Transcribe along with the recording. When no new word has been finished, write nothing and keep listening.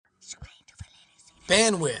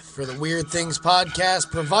Bandwidth for the Weird Things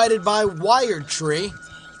podcast provided by Wired Tree.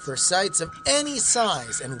 For sites of any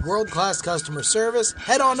size and world-class customer service,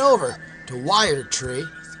 head on over to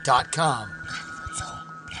wiredtree.com.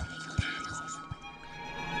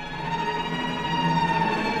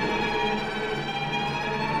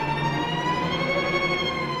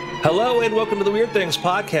 Hello and welcome to the Weird Things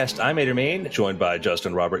podcast. I'm Ader Main, joined by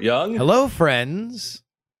Justin Robert Young. Hello, friends.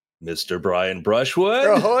 Mr. Brian Brushwood.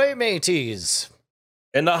 Ahoy, mateys.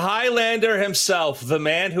 And the Highlander himself, the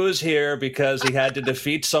man who is here because he had to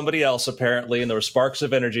defeat somebody else, apparently, and there were sparks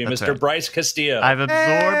of energy, That's Mr. right. Bryce Castillo. I've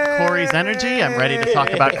absorbed Corey's energy. I'm ready to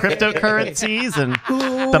talk about cryptocurrencies and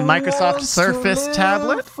the Microsoft Surface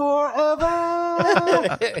tablet.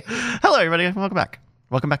 Hello, everybody. Welcome back.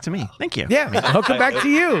 Welcome back to me. Thank you. Yeah, welcome back to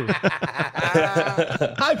you.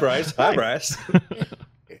 Hi, Bryce. Hi, Bryce.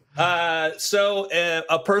 So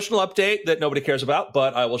a personal update that nobody cares about,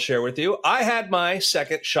 but I will share with you. I had my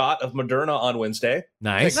second shot of Moderna on Wednesday.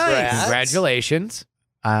 Nice. Congrats. Congratulations.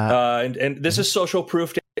 And this is social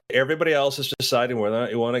proof to everybody else is deciding whether or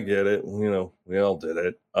not you want to get it. You know, we all did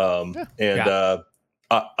it. In the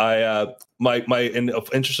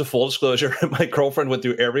interest of full disclosure, my girlfriend went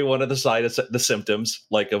through every one of the symptoms,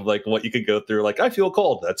 like what you could go through. Like, I feel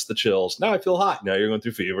cold. That's the chills. Now I feel hot. Now you're going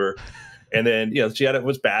through fever. And then, it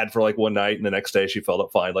was bad for like one night, and the next day she felt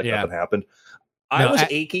up fine, like nothing happened. I was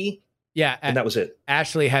achy. Yeah, and that was it.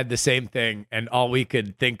 Ashley had the same thing, and all we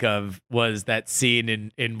could think of was that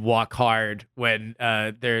scene in Walk Hard when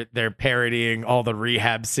they're parodying all the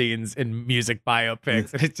rehab scenes in music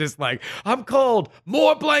biopics, and it's just like, I'm cold,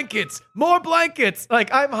 more blankets,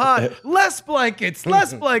 like I'm hot, less blankets,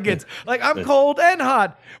 like I'm cold and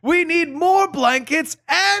hot. We need more blankets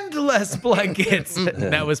and less blankets.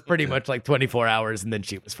 And that was pretty much like 24 hours, and then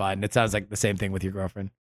she was fine. It sounds like the same thing with your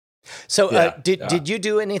girlfriend. So did you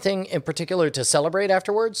do anything in particular to celebrate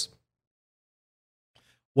afterwards?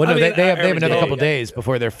 Well, no, they have every another day, couple days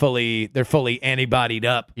before they're fully antibodied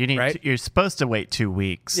up. You need. right? You're supposed to wait 2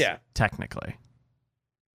 weeks. Yeah. Technically.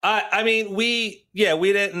 We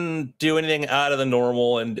didn't do anything out of the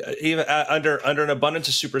normal, and even under an abundance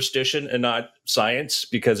of superstition and not science,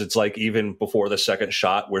 because it's like even before the second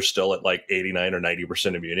shot, we're still at like 89 or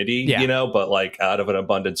 90% immunity, but like out of an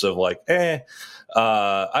abundance of like,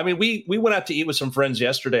 we went out to eat with some friends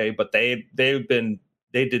yesterday, but they did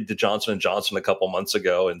the Johnson & Johnson a couple months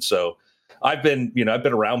ago. And so I've been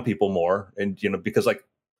around people more, and, because like,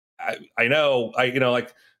 I know,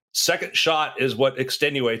 second shot is what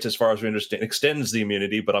extenuates, as far as we understand, extends the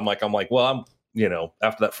immunity. But I'm like, well,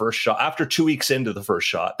 after that first shot, after 2 weeks into the first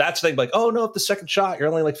shot, that's the thing, like, oh no, if the second shot, you're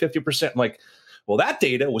only like 50%. I'm like, well, that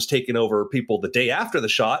data was taken over people the day after the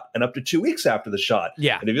shot and up to 2 weeks after the shot.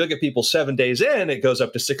 Yeah. And if you look at people 7 days in, it goes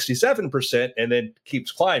up to 67% and then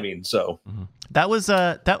keeps climbing. So That was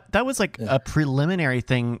that was like a preliminary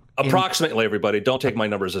thing. approximately, everybody, don't take my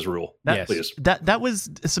numbers as a rule. Yes. Please. That was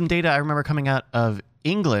some data I remember coming out of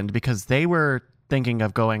England, because they were thinking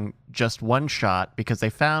of going just one shot, because they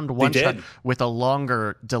found one shot with a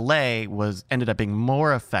longer delay ended up being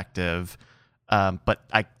more effective. But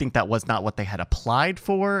I think that was not what they had applied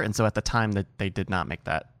for, and so at the time that they did not make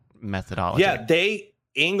that methodology. Yeah,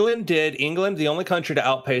 England, the only country to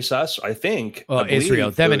outpace us, I think. Well, I believe, Israel,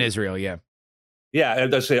 them in Israel, yeah. Yeah,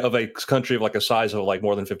 and let's say of a country of like a size of like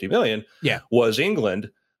more than 50 million, was England,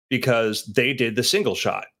 because they did the single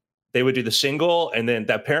shot. They would do the single, and then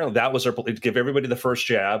apparently that was their to give everybody the first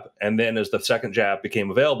jab, and then as the second jab became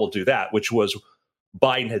available, do that, which was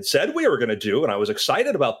Biden had said we were going to do, and I was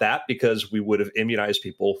excited about that because we would have immunized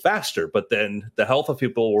people faster. But then the health of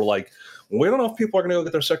people were like, we don't know if people are going to go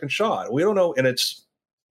get their second shot. We don't know, and it's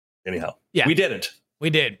anyhow. Yeah, we didn't. We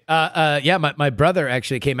did. My brother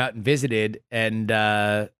actually came out and visited, and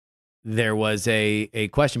there was a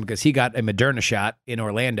question because he got a Moderna shot in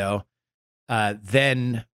Orlando,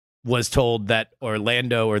 then was told that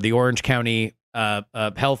Orlando, or the Orange County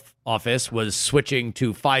health office, was switching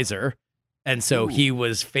to Pfizer. And so he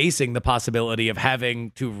was facing the possibility of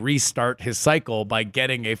having to restart his cycle by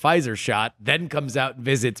getting a Pfizer shot, then comes out and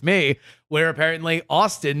visits me, where apparently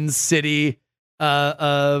Austin's city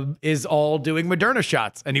is all doing Moderna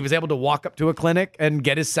shots. And he was able to walk up to a clinic and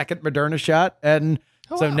get his second Moderna shot. And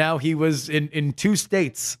now he was in 2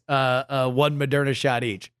 states, one Moderna shot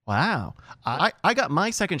each. Wow. I got my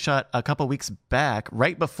second shot a couple weeks back,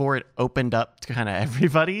 right before it opened up to kind of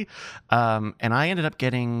everybody. And I ended up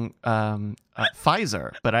getting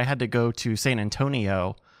Pfizer, but I had to go to San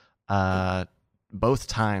Antonio both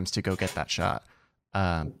times to go get that shot.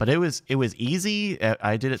 But it was easy.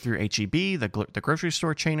 I did it through HEB, the grocery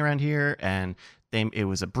store chain around here, and it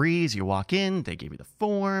was a breeze. You walk in, they give you the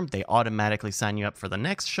form, they automatically sign you up for the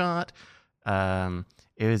next shot.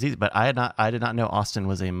 It was easy, but I did not know Austin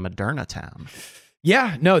was a Moderna town.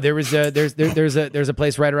 Yeah, no, there's a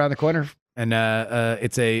place right around the corner, and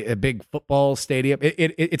it's a big football stadium.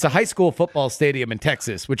 It's a high school football stadium in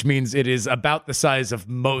Texas, which means it is about the size of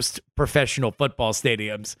most professional football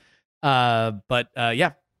stadiums. But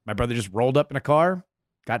my brother just rolled up in a car,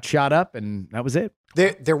 got shot up, and that was it.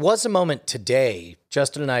 There was a moment today,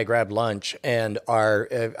 Justin and I grabbed lunch, and I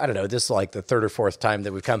don't know, this is like the third or fourth time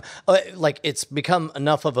that we've come, like it's become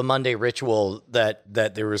enough of a Monday ritual that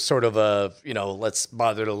there was sort of a, let's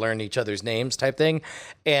bother to learn each other's names type thing.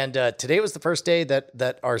 And today was the first day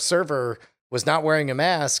that our server was not wearing a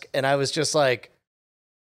mask, and I was just like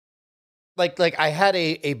I had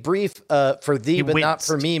a brief for thee but not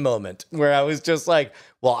for me moment where I was just like,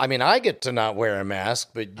 well, I mean, I get to not wear a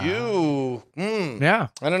mask, but you, yeah,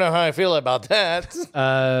 I don't know how I feel about that.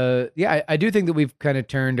 I do think that we've kind of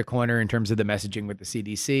turned a corner in terms of the messaging with the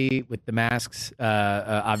CDC, with the masks.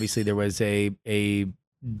 Obviously, there was a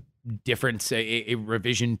difference, a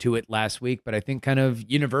revision to it last week, but I think kind of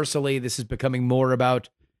universally, this is becoming more about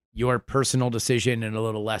your personal decision and a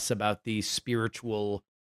little less about the spiritual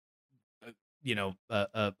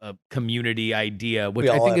a community idea, which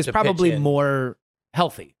I think is probably more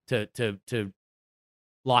healthy to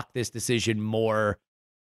lock this decision more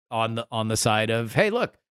on the side of, hey,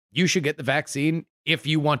 look, you should get the vaccine if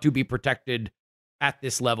you want to be protected at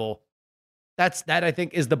this level. That I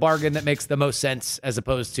think is the bargain that makes the most sense, as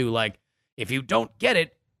opposed to like, if you don't get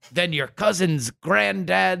it, then your cousin's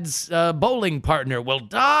granddad's bowling partner will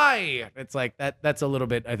die. It's like that's a little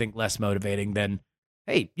bit, I think, less motivating than,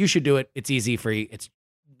 hey, you should do it. It's easy, free. It's,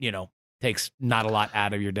 takes not a lot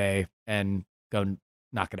out of your day, and go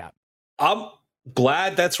knock it out. I'm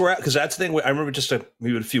glad that's where, because that's the thing. I remember just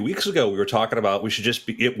maybe a few weeks ago, we were talking about, we should just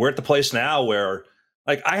we're at the place now where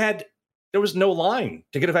like there was no line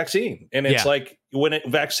to get a vaccine. And it's like when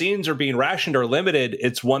vaccines are being rationed or limited,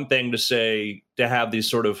 it's one thing to have these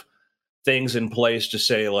sort of things in place to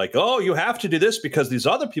say like, oh, you have to do this because these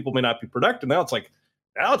other people may not be productive. Now it's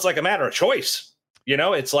like a matter of choice.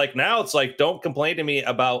 It's like, now it's like, don't complain to me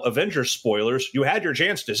about Avengers spoilers. You had your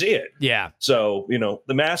chance to see it. Yeah. So,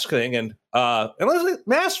 the mask thing and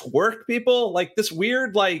masks work, people, like this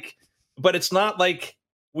weird, like, but it's not like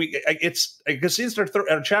I can see in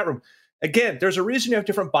our chat room. Again, there's a reason you have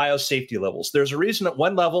different biosafety levels. There's a reason at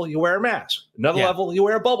one level you wear a mask, another level you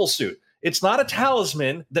wear a bubble suit. It's not a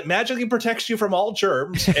talisman that magically protects you from all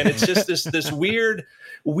germs, and it's just this weird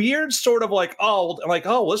sort of like,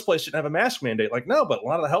 this place didn't have a mask mandate. Like, no, but a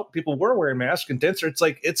lot of the health people were wearing masks and denser. It's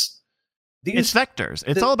like it's vectors.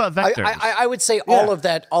 It's all about vectors. I would say all of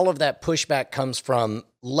that pushback comes from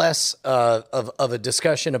less of a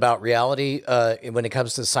discussion about reality when it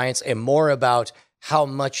comes to science, and more about how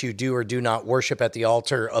much you do or do not worship at the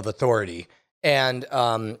altar of authority. And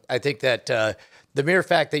I think that the mere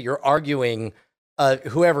fact that you're arguing,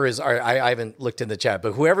 whoever is, I haven't looked in the chat,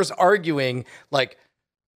 but whoever's arguing, like,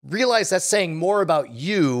 realize that's saying more about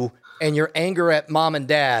you and your anger at mom and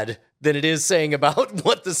dad than it is saying about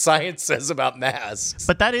what the science says about masks.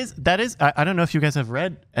 But that is, I don't know if you guys have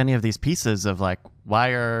read any of these pieces of like,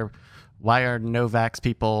 why are no-vax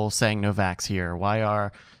people saying no vax here?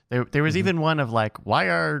 There was even one of like, why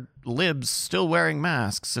are libs still wearing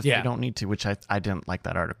masks if they don't need to, which I didn't like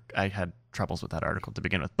that article. I had troubles with that article to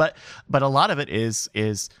begin with. But a lot of it is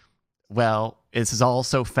well, this is all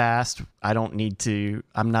so fast. I don't need to,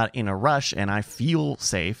 I'm not in a rush and I feel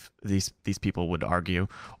safe. These people would argue.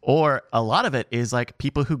 Or a lot of it is like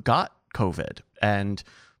people who got COVID, and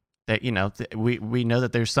that, we know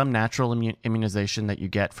that there's some natural immunization that you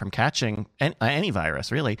get from catching any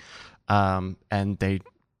virus really. And they,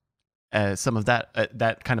 some of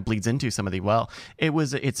that kind of bleeds into some of the,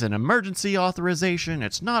 it's an emergency authorization.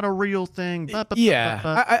 It's not a real thing.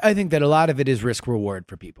 I think that a lot of it is risk reward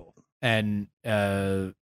for people. And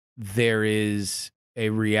there is a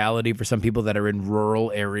reality for some people that are in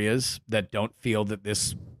rural areas that don't feel that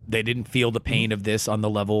they didn't feel the pain of this on the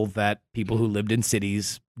level that people who lived in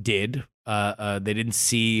cities did. They didn't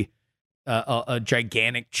see a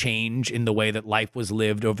gigantic change in the way that life was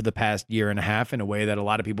lived over the past year and a half, in a way that a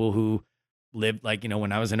lot of people who lived, like,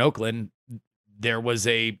 when I was in Oakland, there was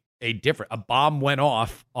a bomb went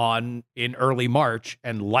off in early March,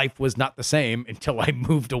 and life was not the same until I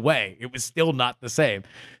moved away. It was still not the same.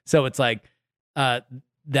 So it's like,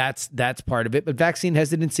 that's part of it. But vaccine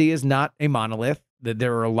hesitancy is not a monolith. That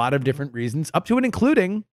there are a lot of different reasons, up to and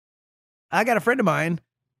including, I got a friend of mine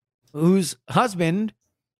whose husband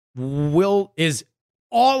is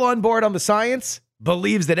all on board on the science,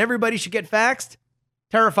 believes that everybody should get vaxxed,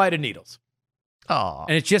 terrified of needles. Oh,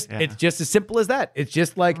 and it's just as simple as that. It's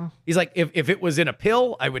just like, he's like, if it was in a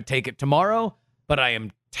pill, I would take it tomorrow, but I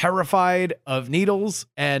am terrified of needles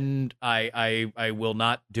and I will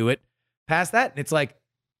not do it past that. And it's like,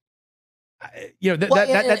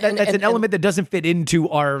 that's an element that doesn't fit into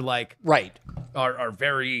our our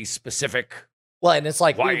very specific. Well, and it's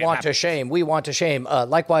like, we want to shame.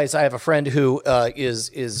 Likewise, I have a friend who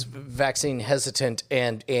is vaccine hesitant,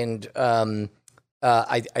 and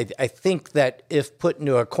I think that if put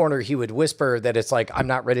into a corner, he would whisper that it's like, I'm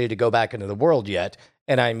not ready to go back into the world yet,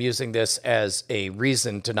 and I'm using this as a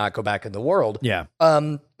reason to not go back in the world. Yeah.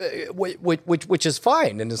 Which is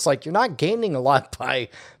fine, and it's like, you're not gaining a lot by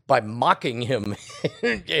mocking him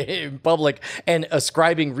in public and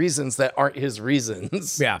ascribing reasons that aren't his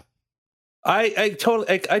reasons. Yeah. I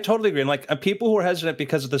totally agree. And like, people who are hesitant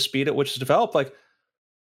because of the speed at which it's developed, like,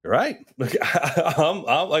 you're right. Like,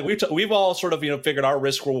 we've all sort of, figured our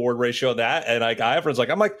risk reward ratio of that. And like, I have friends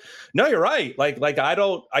I'm like, no, you're right. Like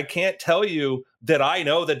I can't tell you that I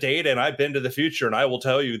know the data and I've been to the future and I will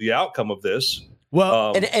tell you the outcome of this.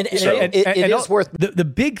 Well, it is worth the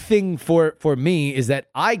big thing for me is that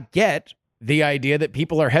I get the idea that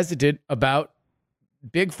people are hesitant about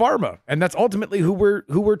big pharma, and that's ultimately who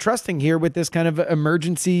we're trusting here with this kind of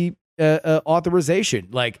emergency authorization.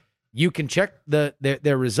 Like, you can check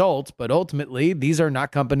their results, but ultimately these are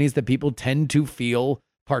not companies that people tend to feel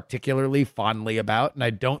particularly fondly about. And I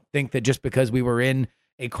don't think that just because we were in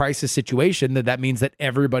a crisis situation that means that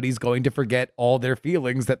everybody's going to forget all their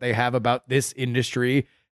feelings that they have about this industry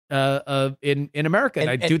in America. And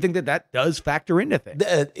I do think that does factor into things.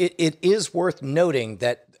 It is worth noting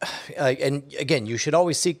that, and again, you should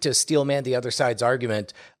always seek to steelman the other side's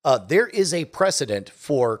argument. There is a precedent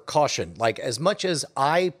for caution. Like, as much as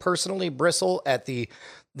I personally bristle at the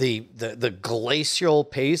glacial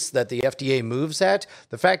pace that the FDA moves at,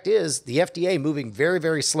 the fact is the FDA moving very,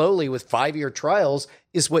 very slowly with 5-year trials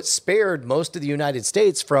is what spared most of the United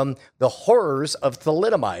States from the horrors of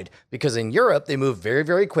thalidomide. Because in Europe, they moved very,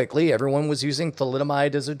 very quickly. Everyone was using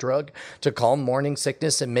thalidomide as a drug to calm morning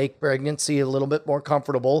sickness and make pregnancy a little bit more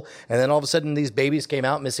comfortable. And then all of a sudden, these babies came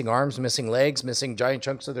out missing arms, missing legs, missing giant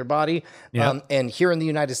chunks of their body. Yeah. And here in the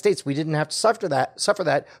United States, we didn't have to suffer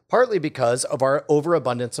that partly because of our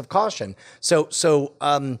overabundance of caution. So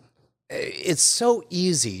it's so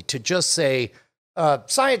easy to just say,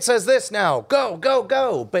 science says this now, go.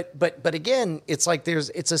 But again, it's like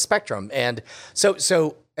it's a spectrum. And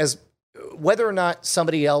so as whether or not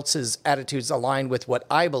somebody else's attitudes align with what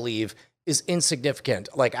I believe is insignificant.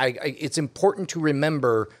 Like, it's important to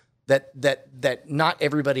remember that not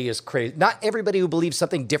everybody is crazy. Not everybody who believes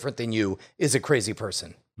something different than you is a crazy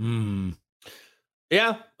person. Mm.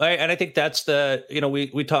 Yeah. And I think that's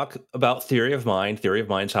we talk about theory of mind. Theory of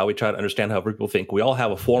mind is how we try to understand how people think. We all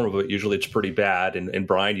have a form of it. Usually it's pretty bad. And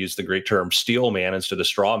Brian used the great term steel man instead of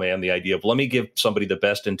straw man, the idea of let me give somebody the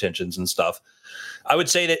best intentions and stuff. I would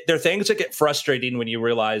say that there are things that get frustrating when you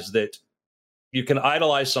realize that you can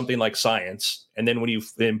idolize something like science. And then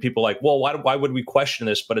when people are like, well, why would we question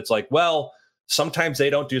this? But it's like, well, sometimes they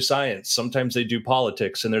don't do science. Sometimes they do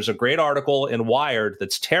politics. And there's a great article in Wired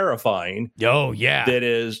that's terrifying. Oh, yeah. That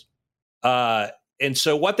is. And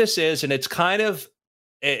so what this is, and it's kind of,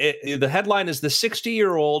 the headline is the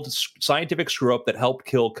 60-year-old scientific screw up that helped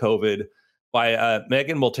kill COVID by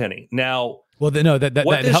Megan Multeni. Now, well, no, that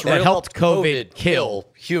helped COVID kill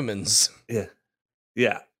humans. Yeah.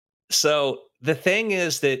 Yeah. So the thing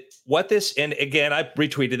is that and again, I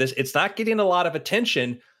retweeted this, it's not getting a lot of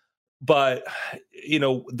attention. But,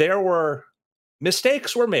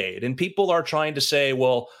 mistakes were made, and people are trying to say,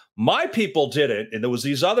 well, my people did it, and there was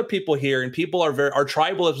these other people here, and people our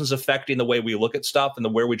tribalism is affecting the way we look at stuff,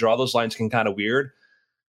 and where we draw those lines can kind of weird.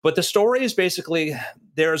 But the story is basically,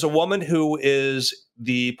 there's a woman who is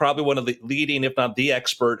probably one of the leading, if not the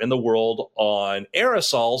expert in the world on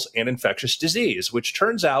aerosols and infectious disease, which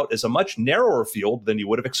turns out is a much narrower field than you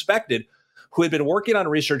would have expected, who had been working on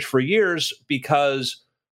research for years, because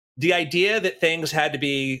the idea that things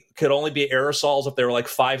could only be aerosols if they were like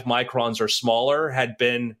 5 microns or smaller had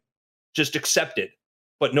been just accepted,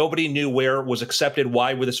 but nobody knew where it was accepted,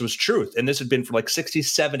 why this was truth. And this had been for like 60,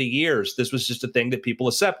 70 years. This was just a thing that people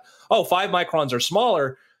accept. Oh, 5 microns are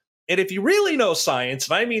smaller. And if you really know science,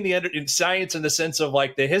 and I mean science in the sense of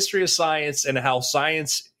like the history of science and how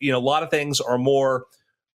science, a lot of things are more,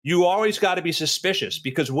 you always got to be suspicious,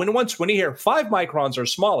 because when you hear 5 microns or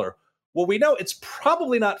smaller, well, we know it's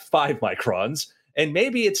probably not 5 microns. And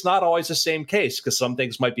maybe it's not always the same case because some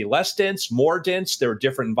things might be less dense, more dense. There are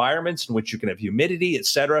different environments in which you can have humidity, et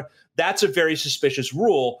cetera. That's a very suspicious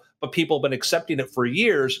rule, but people have been accepting it for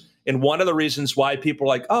years. And one of the reasons why people are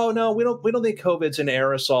like, oh, no, we don't think COVID's an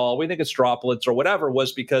aerosol. We think it's droplets or whatever,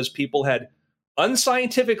 was because people had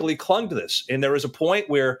unscientifically clung to this. And there was a point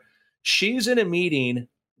where she's in a meeting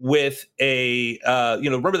with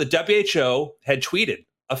remember the WHO had tweeted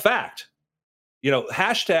a fact,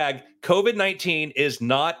 hashtag COVID-19 is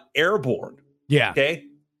not airborne. Yeah. Okay.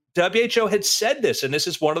 WHO had said this. And this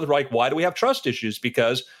is one of the, why do we have trust issues?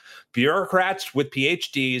 Because bureaucrats with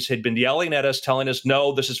PhDs had been yelling at us, telling us,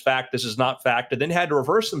 no, this is fact, this is not fact, and then had to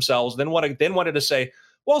reverse themselves, then wanted to say,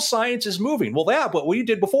 well, science is moving. Well, but what you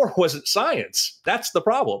did before wasn't science. That's the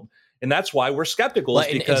problem. And that's why we're skeptical,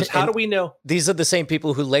 because how do we know? These are the same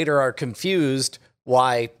people who later are confused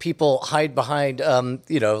why people hide behind,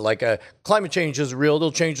 climate change is real,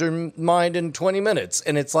 they'll change their mind in 20 minutes.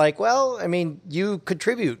 And it's like, well, I mean, you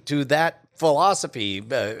contribute to that philosophy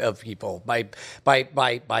of people by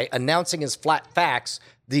announcing as flat facts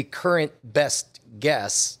the current best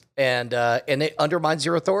guess, and it undermines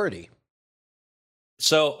your authority.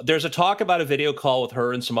 So there's a talk about a video call with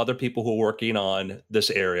her and some other people who are working on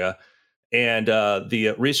this area, and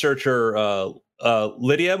the researcher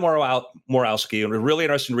Lydia Morawski, and we're really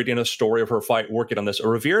interested in reading a story of her working on this. A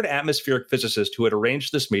revered atmospheric physicist who had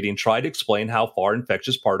arranged this meeting tried to explain how far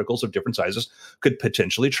infectious particles of different sizes could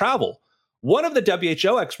potentially travel. One of the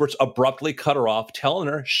WHO experts abruptly cut her off, telling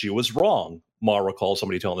her she was wrong. Ma recalls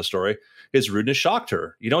somebody telling the story. His rudeness shocked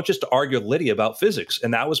her. You don't just argue with Lydia about physics.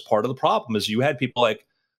 And that was part of the problem, is you had people like,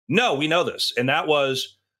 no, we know this. And that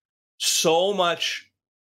was so much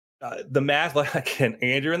the math,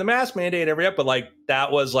 Andrew and the mask mandate every up, but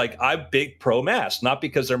that was I'm big pro mask, not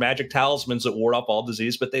because they're magic talismans that ward off all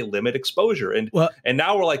disease, but they limit exposure. And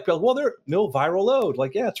now we're they're no viral load.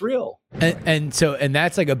 Yeah, it's real. And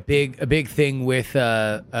that's a big thing with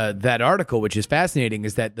that article, which is fascinating,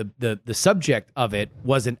 is that the subject of it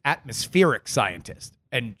was an atmospheric scientist,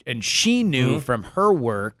 and she knew from her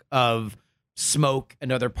work of smoke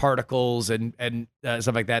and other particles and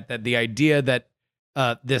stuff like that the idea that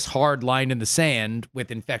this hard line in the sand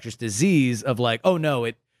with infectious disease of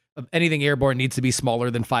anything airborne needs to be smaller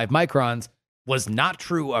than 5 microns was not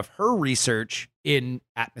true of her research in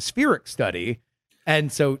atmospheric study. And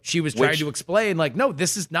so she was trying to explain, no,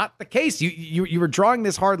 this is not the case. You were drawing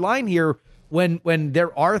this hard line here when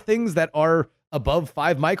there are things that are above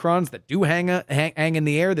 5 microns that do hang in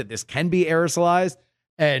the air, that this can be aerosolized.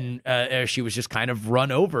 And she was just kind of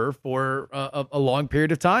run over for a long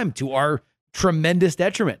period of time to our tremendous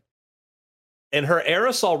detriment. And her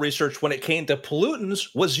aerosol research, when it came to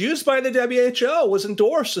pollutants, was used by the WHO, was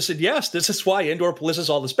endorsed. They said, yes, this is why indoor pollution is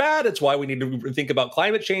all this bad. It's why we need to think about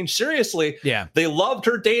climate change seriously. Yeah. They loved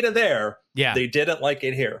her data there. Yeah. They didn't like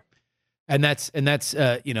it here. And that's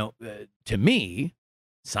to me,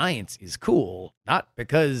 science is cool, not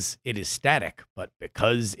because it is static, but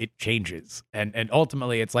because it changes. And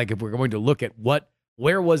ultimately, it's if we're going to look at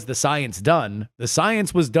where was the science done? The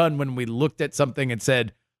science was done when we looked at something and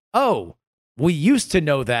said, oh, we used to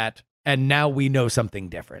know that, and now we know something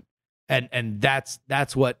different. And that's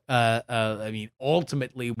what,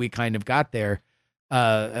 ultimately we kind of got there.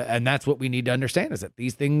 And that's what we need to understand, is that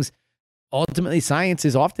these things, ultimately science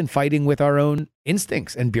is often fighting with our own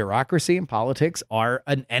instincts, and bureaucracy and politics are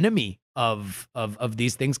an enemy of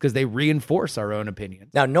these things because they reinforce our own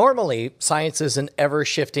opinions. Now, normally, science is an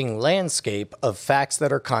ever-shifting landscape of facts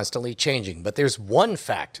that are constantly changing. But there's one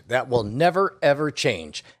fact that will never, ever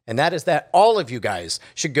change. And that is that all of you guys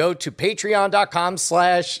should go to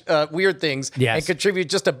patreon.com/weirdthings and contribute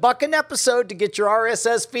just $1 an episode to get your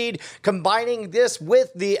RSS feed, combining this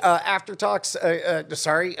with the After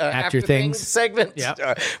Things segment.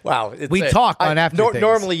 Yep. Wow. We talk on After Things.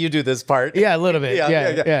 Normally you do this part. Yeah, a little bit.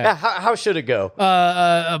 Yeah. How should it go?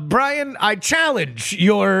 Brian, I challenge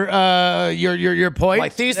your point. My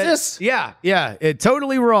thesis?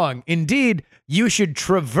 Totally wrong. Indeed, you should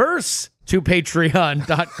traverse to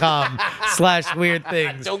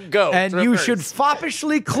patreon.com/weirdthings. Don't go. And traverse. you should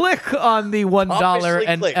foppishly click on the $1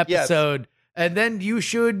 an episode. Yes. And then you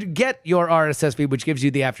should get your RSS feed, which gives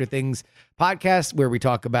you the After Things podcast, where we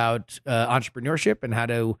talk about entrepreneurship and how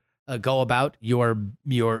to go about your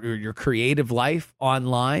creative life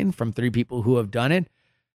online from 3 people who have done it,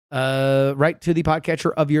 right to the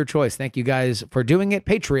podcatcher of your choice. Thank you guys for doing it.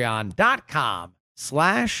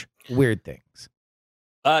 Patreon.com/weirdthings.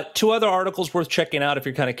 2 other articles worth checking out if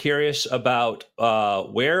you're kind of curious about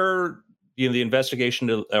where the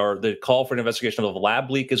investigation or the call for an investigation of a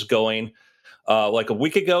lab leak is going. Like a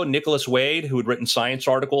week ago, Nicholas Wade, who had written science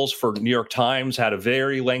articles for New York Times, had a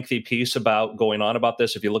very lengthy piece going on about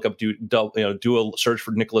this. If you look up, do a search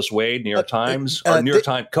for Nicholas Wade, New York Times, or New York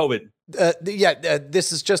Times COVID.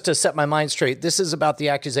 This is just to set my mind straight. This is about the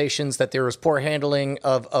accusations that there was poor handling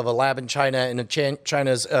of a lab in China, and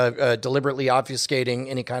China's deliberately obfuscating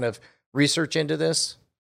any kind of research into this.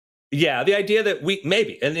 Yeah, the idea that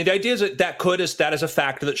the idea is that is a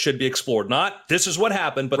fact that should be explored. Not this is what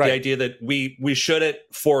happened, but the idea that we shouldn't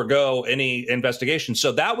forego any investigation.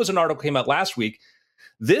 So that was an article came out last week.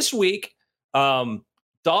 This week, Donald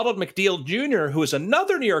McNeil Jr., who is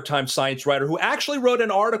another New York Times science writer, who actually wrote an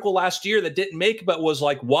article last year that didn't make it, but was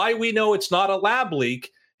like, why we know it's not a lab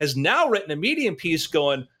leak, has now written a Medium piece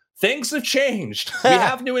going, things have changed. We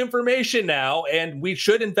have new information now, and we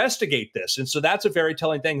should investigate this. And so that's a very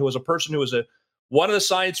telling thing. Who was a person who was one of the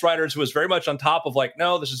science writers who was very much on top of like,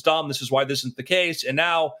 no, this is dumb. This is why this isn't the case. And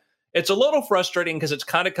now it's a little frustrating because it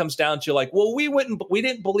kind of comes down to like, well, we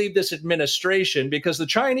didn't believe this administration because the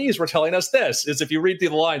Chinese were telling us this. Is if you read through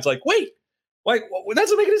the lines, like, wait, that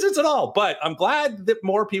doesn't make any sense at all. But I'm glad that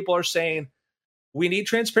more people are saying we need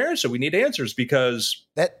transparency. We need answers because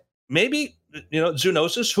that maybe.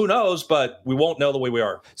 Zoonosis, who knows, but we won't know the way we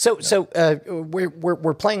are. So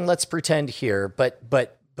we're playing let's pretend here, but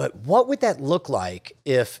what would that look like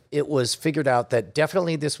if it was figured out that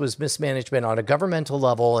definitely this was mismanagement on a governmental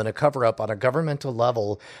level and a cover up on a governmental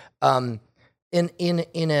level, in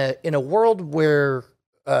a world where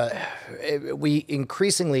we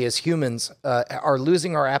increasingly as humans are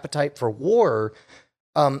losing our appetite for war,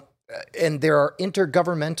 and there are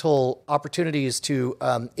intergovernmental opportunities to,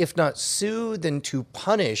 if not sue, then to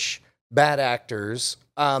punish bad actors.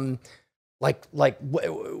 What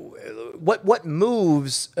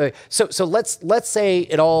moves? So let's say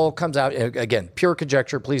it all comes out again. Pure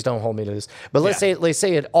conjecture. Please don't hold me to this. But let's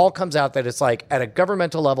say it all comes out that it's like at a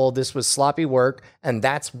governmental level, this was sloppy work, and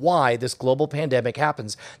that's why this global pandemic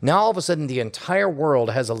happens. Now all of a sudden, the entire world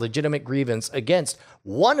has a legitimate grievance against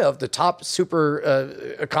one of the top super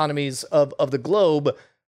economies of the globe.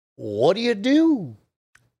 What do you do?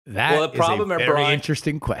 That is a very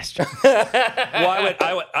interesting question.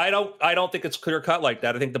 I don't think it's clear cut like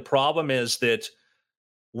that. I think the problem is that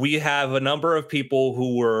we have a number of people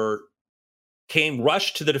who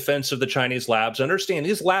rushed to the defense of the Chinese labs. Understand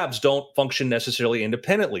these labs don't function necessarily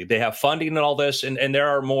independently. They have funding and all this, and there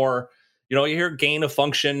are more. You hear gain of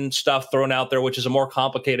function stuff thrown out there, which is a more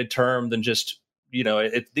complicated term than just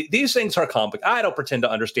these things are complicated. I don't pretend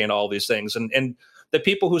to understand all these things, and the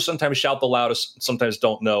people who sometimes shout the loudest, sometimes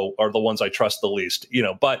don't know, are the ones I trust the least.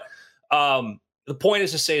 But the point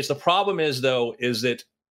is to say the problem is that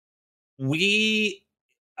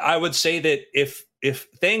I would say that if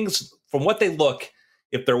things from what they look,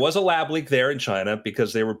 if there was a lab leak there in China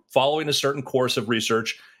because they were following a certain course of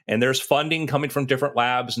research and there's funding coming from different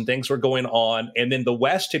labs and things were going on, and then the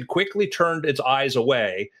West had quickly turned its eyes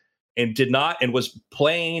away and did not, and was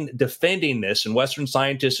defending this, and Western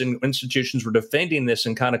scientists and institutions were defending this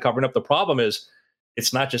and kind of covering up the problem is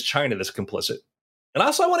it's not just China that's complicit. And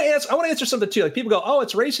also I want to answer something too. Like people go, oh,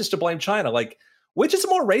 it's racist to blame China. Like, which is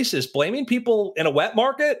more racist, blaming people in a wet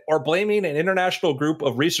market or blaming an international group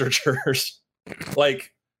of researchers?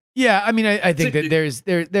 Like, yeah, I mean, I think that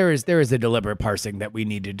there is a deliberate parsing that we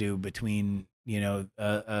need to do between,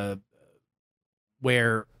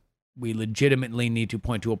 where we legitimately need to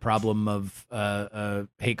point to a problem of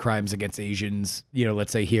hate crimes against Asians,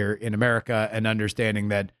 let's say here in America, and understanding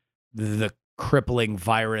that the crippling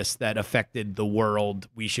virus that affected the world,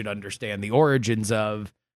 we should understand the origins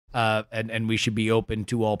of, and we should be open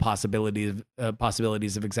to all possibilities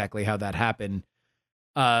of exactly how that happened.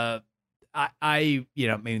 I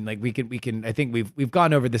think we've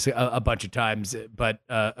gone over this a bunch of times, but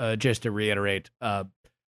just to reiterate,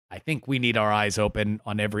 I think we need our eyes open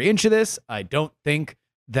on every inch of this. I don't think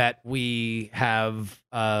that we have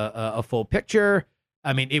a full picture.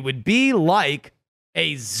 I mean, it would be like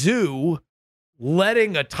a zoo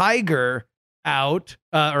letting a tiger out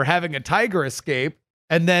or having a tiger escape,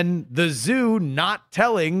 and then the zoo not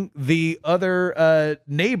telling the other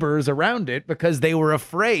neighbors around it because they were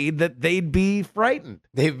afraid that they'd be frightened.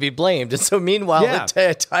 They'd be blamed. And so meanwhile,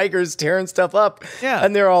 the tiger's tearing stuff up. Yeah.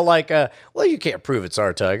 And they're all like, well, you can't prove it's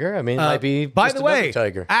our tiger. I mean, it might be by the way,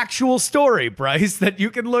 tiger. Actual story, Bryce, that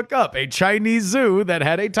you can look up. A Chinese zoo that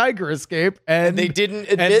had a tiger escape. And they didn't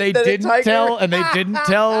tell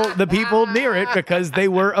the people near it because they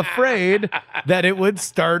were afraid that it would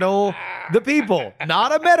startle the people.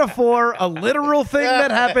 Not a metaphor, a literal thing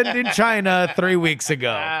that happened in China 3 weeks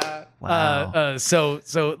ago. Wow. So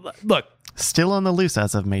look. Still on the loose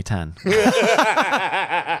as of May 10.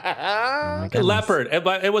 my goodness. Leopard.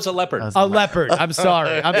 It was a leopard. A leopard. I'm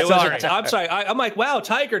sorry. I'm sorry. I'm sorry. I'm like, wow,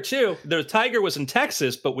 tiger too. The tiger was in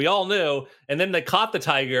Texas, but we all knew. And then they caught the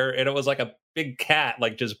tiger, and it was like a big cat,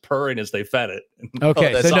 like just purring as they fed it.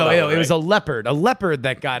 Okay, Oh, so no, right. it was a leopard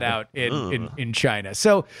that got out in China.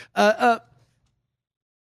 So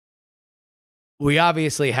we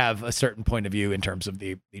obviously have a certain point of view in terms of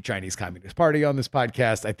the Chinese Communist Party on this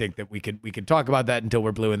podcast. I think that we can talk about that until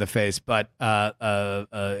we're blue in the face. But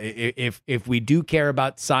if we do care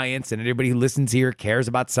about science, and anybody who listens here cares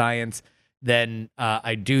about science, then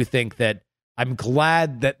I do think that I'm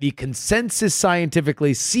glad that the consensus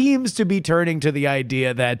scientifically seems to be turning to the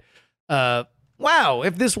idea that, wow,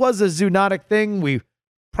 if this was a zoonotic thing, we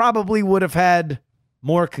probably would have had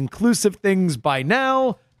more conclusive things by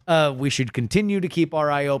now. We should continue to keep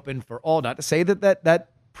our eye open for all, not to say that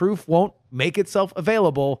proof won't make itself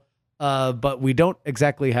available, but we don't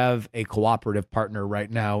exactly have a cooperative partner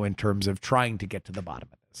right now in terms of trying to get to the bottom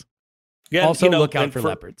of this. Yeah, also, look out for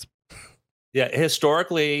leopards. Yeah,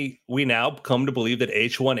 historically, we now come to believe that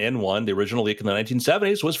H1N1, the original leak in the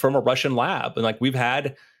 1970s, was from a Russian lab. And like we've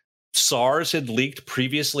had SARS had leaked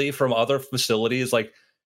previously from other facilities. Like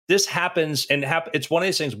this happens, and it's one of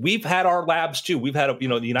these things. We've had our labs too. We've had,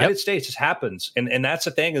 the United States. This happens, and that's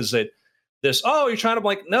the thing is that this. Oh, you're trying to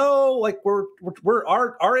like no, like we're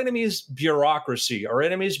our enemy's bureaucracy. Our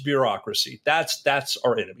enemy's bureaucracy. That's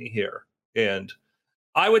our enemy here. And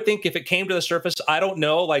I would think if it came to the surface, I don't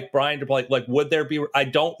know, like Brian, like would there be? I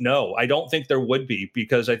don't know. I don't think there would be,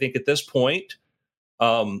 because I think at this point,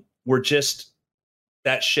 we're just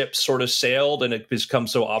that ship sort of sailed and it become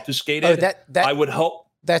so obfuscated. I would hope.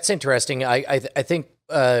 That's interesting. I think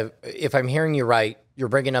if I'm hearing you right, you're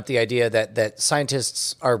bringing up the idea that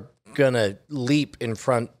scientists are gonna leap in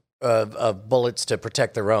front of bullets to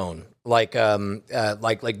protect their own. Like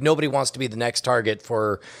nobody wants to be the next target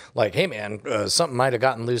for like, hey man, something might have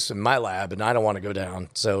gotten loose in my lab and I don't want to go down.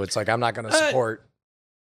 So it's like, I'm not going to support.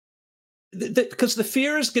 Because the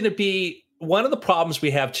fear is going to be one of the problems we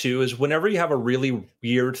have too, is whenever you have a really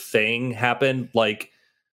weird thing happen, like,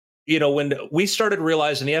 when we started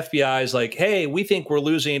realizing the FBI is like, hey, we think we're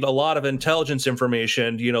losing a lot of intelligence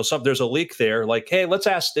information, there's a leak there. Like, hey, let's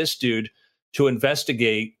ask this dude to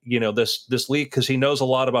investigate, this leak, because he knows a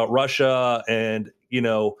lot about Russia and,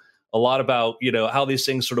 a lot about, how these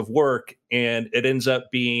things sort of work. And it ends up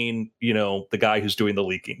being, the guy who's doing the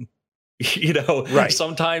leaking, right.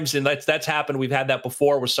 Sometimes, and that's happened. We've had that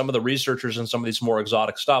before with some of the researchers and some of these more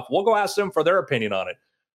exotic stuff. We'll go ask them for their opinion on it.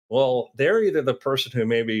 Well, they're either the person who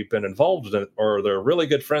maybe been involved in it, or they're really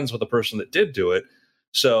good friends with the person that did do it.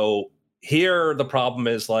 So here, the problem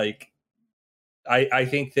is like, I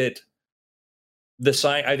think that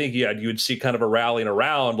I think you would see kind of a rallying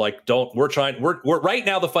around, like, we're right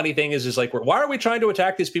now. The funny thing is like, why are we trying to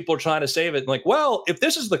attack these people or trying to save it? And like, well, if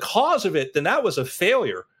this is the cause of it, then that was a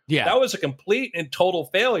failure. Yeah, that was a complete and total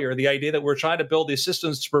failure. The idea that we're trying to build these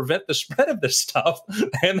systems to prevent the spread of this stuff,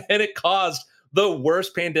 and then it caused the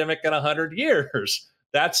worst pandemic in 100 years.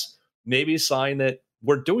 That's maybe a sign that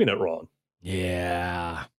we're doing it wrong.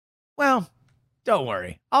 Yeah. Well, don't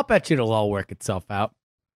worry. I'll bet you it'll all work itself out.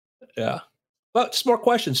 Yeah. Well, just more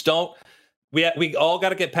questions. We all got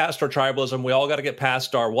to get past our tribalism. We all got to get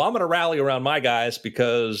past I'm going to rally around my guys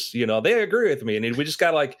because, they agree with me. And we just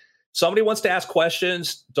got to like, somebody wants to ask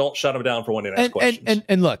questions, don't shut them down for wanting to ask questions.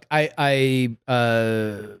 And look, I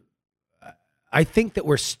think that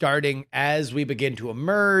we're starting, as we begin to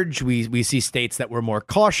emerge, we see states that were more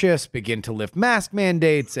cautious begin to lift mask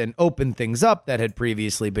mandates and open things up that had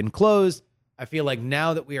previously been closed. I feel like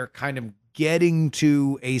now that we are kind of getting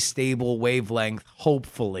to a stable wavelength,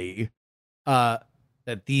 hopefully,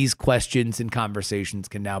 that these questions and conversations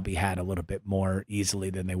can now be had a little bit more easily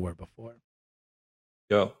than they were before.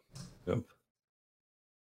 Go.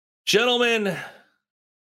 Gentlemen,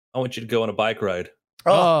 I want you to go on a bike ride.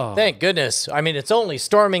 Oh, thank goodness. I mean, it's only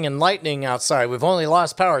storming and lightning outside. We've only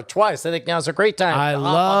lost power twice. I think now's a great time. I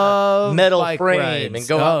love metal bike frame rides. and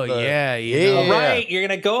go up the, yeah. Right. You're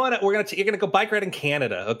going to go on it. You're going to go bike ride in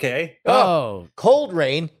Canada. Okay. Oh, cold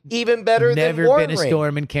rain, even better than warm rain. Never been a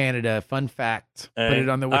storm in Canada. Fun fact. Put it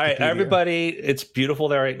on the Wikipedia. All right, everybody. It's beautiful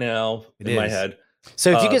there right now in my head.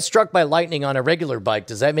 So if you get struck by lightning on a regular bike,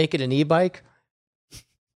 does that make it an e-bike?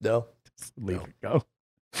 No. Just leave it go.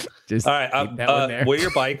 Just all right. Where are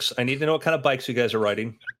your bikes? I need to know what kind of bikes you guys are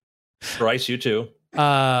riding. Bryce, you too.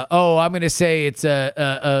 I'm going to say it's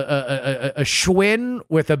a Schwinn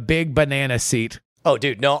with a big banana seat. Oh,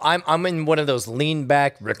 dude, no, I'm in one of those lean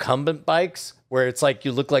back recumbent bikes where it's like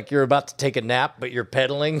you look like you're about to take a nap, but you're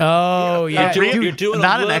pedaling. Oh yeah, You're doing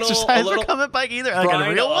not a an little, exercise a little, recumbent bike either. Like Brian,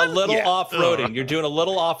 a real one? a little Yeah. off-roading. You're doing a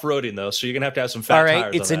little off-roading though, so you're gonna have some fat All right,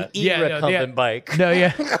 tires it's on an that. e-recumbent bike. No,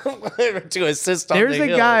 yeah. To assist on There's the a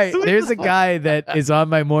hills. guy. There's a guy that is on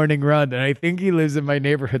my morning run, and I think he lives in my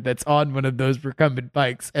neighborhood. That's on one of those recumbent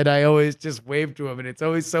bikes, and I always just wave to him, and it's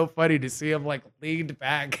always so funny to see him like leaned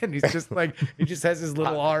back, and he's just like he just has his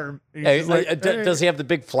little arm. He's Hey, just like, does he have the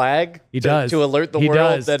big flag? He does. To alert the He world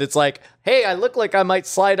does. that it's like, hey, I look like I might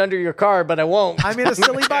slide under your car, but I won't. I'm in a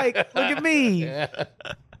silly bike. Look at me.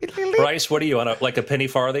 Bryce, what are you on? Like a penny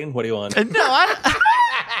farthing? What are you on? No,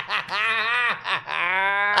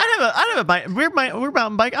 I have a bike. We're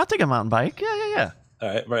mountain bike. I'll take a mountain bike. Yeah. All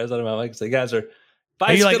right, Bryce, on my mic. So you guys are.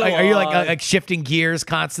 Are you bicycling like shifting gears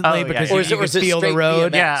constantly Oh, yeah, because yeah. you, Or is you it, can is it feel the straight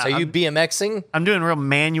road? BMX? Yeah, Are you BMXing? I'm doing real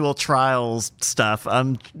manual trials stuff.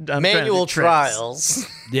 I'm trying to do Manual tricks. trials.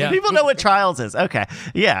 Yeah. People know what trials is. Okay.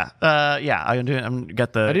 Yeah. Yeah. I'm doing. I'm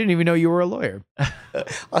got the. I didn't even know you were a lawyer.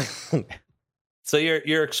 So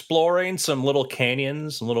you're exploring some little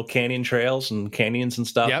canyons, some little canyon trails and canyons and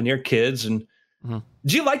stuff, Yep. and you're kids. And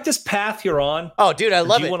do you like this path you're on? Oh, dude, I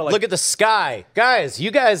love you it. wanna, Look at the sky. Guys, you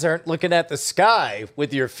guys aren't looking at the sky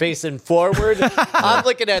with your facing forward. I'm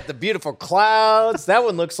looking at the beautiful clouds. That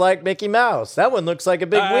one looks like Mickey Mouse. That one looks like a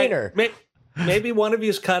big All right, wiener. Maybe one of you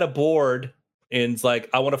is kind of bored and it's like,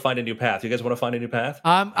 I want to find a new path. You guys want to find a new path?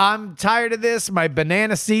 I'm tired of this. My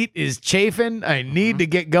banana seat is chafing. I need to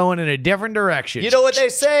get going in a different direction. You know what they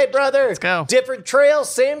say, brother? Let's go. Different trails,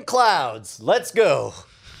 same clouds. Let's go.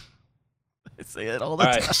 I say it all the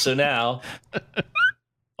All right. time. So now,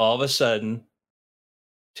 all of a sudden,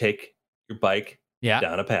 take your bike Yeah.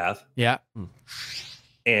 down a path Yeah.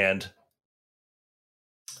 and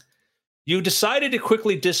you decided to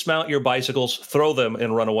quickly dismount your bicycles, throw them,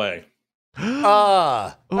 and run away.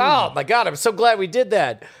 Oh my God, I'm so glad we did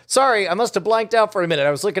that. Sorry, I must have blanked out for a minute.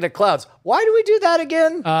 I was looking at clouds. Why do we do that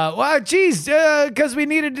again? Well, geez, because we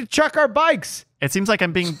needed to chuck our bikes. It seems like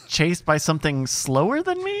I'm being chased by something slower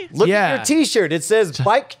than me. Look yeah. at your t-shirt. It says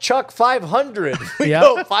bike chuck 500. We Yep.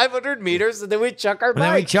 go 500 meters and then we chuck our And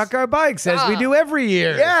then bikes. we chuck our bikes as we do every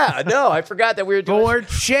year. Yeah, no, I forgot that we were doing For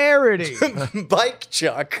charity. bike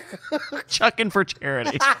chuck. Chucking for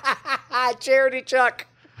charity. Charity chuck.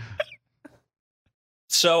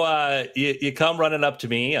 So you come running up to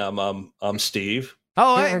me. I'm Steve.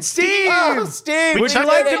 Oh, and Steve. Oh, Steve. Would you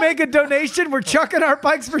like to make a donation? We're chucking our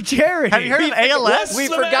bikes for charity. Have you heard of ALS? We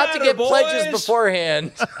the forgot to matter, get boys? pledges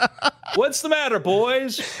beforehand. What's the matter,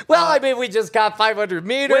 boys? Well, I mean, we just got 500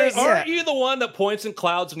 meters. Wait, aren't you the one that points in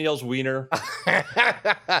clouds and yells wiener?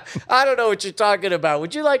 I don't know what you're talking about.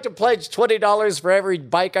 Would you like to pledge $20 for every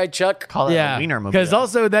bike I chuck? Call it a Yeah, wiener movie. because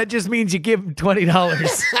also that just means you give them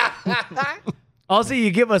 $20. Also,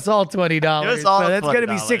 you give us all $20. Give us all so that's going to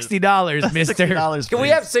be $20. $60, mister. $60, Can we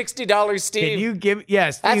please. have $60, Steve? Can you give?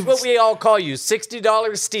 Yes. That's what we all call you,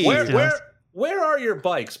 $60 Steve. Where are your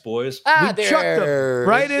bikes, boys? Ah, We chucked them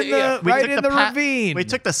right in the Yeah. We right took in the path- ravine. We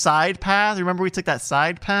took the side path. Remember, we took that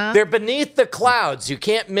side path. They're beneath the clouds. You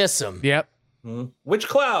can't miss them. Yep. Which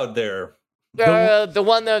cloud there? The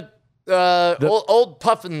one that old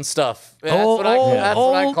puffin stuff. That's, what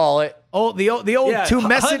I call it. Oh, the old Yeah,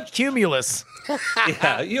 tumescent cumulus.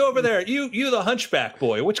 Yeah, you over there. You the hunchback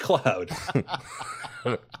boy. Which cloud?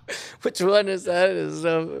 Which one is that? Is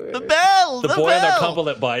the bell. The boy on their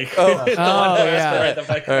cumulate bike. Oh. The one that yeah. ride the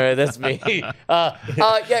bike. all right, that's me.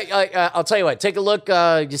 I'll tell you what. Take a look.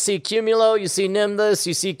 You see Cumulo, you see Nimbus,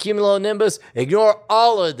 you see Cumulonimbus. Ignore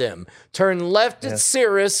all of them. Turn left at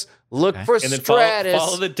Cirrus. Look for And then Stratus.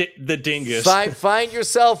 follow the dingus. Find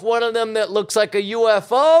yourself one of them that looks like a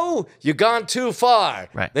UFO. You gone too far.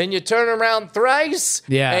 Right. Then you turn around thrice.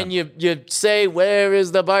 Yeah. And you say, "Where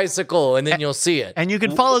is the bicycle?" And then you'll see it. And you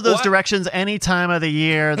can follow those What? directions any time of the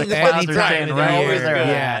year. The Any clouds are time staying of the right year. where they're at.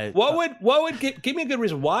 Yeah. What would give me a good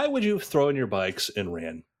reason? Why would you throw in your bikes and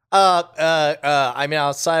ran? I mean,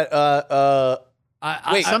 outside.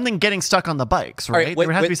 Wait, Something getting stuck on the bikes, right? All right,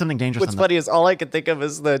 there has to be something dangerous. What's on funny is all I can think of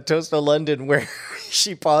is the Toast of London where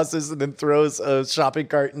she pauses and then throws a shopping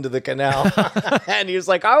cart into the canal. And he was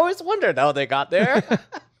like, I always wondered how they got there.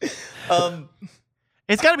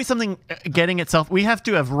 It's got to be something getting itself. We have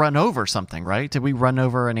to have run over something, right? Did we run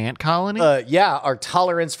over an ant colony? Yeah, our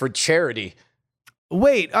tolerance for charity.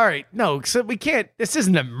 Wait, all right, no, so we can't. This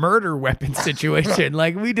isn't a murder weapon situation.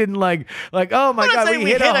 Like we didn't like. Oh my god, we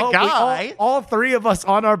hit a guy. All three of us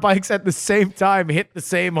on our bikes at the same time hit the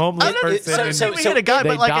same homeless person. So we hit a guy,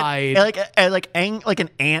 but like an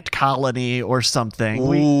ant colony or something.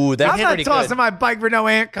 Ooh, that's I'm not tossing my bike for no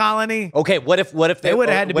ant colony. Okay, what if they would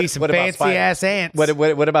have had to be some fancy ass ants?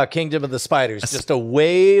 What about Kingdom of the Spiders? Just a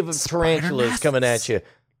wave of tarantulas coming at you.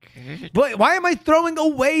 But why am I throwing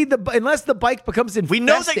away unless the bike becomes infested? We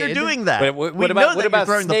know that you're doing that. What about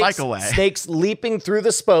throwing the bike away? Snakes leaping through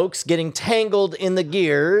the spokes, getting tangled in the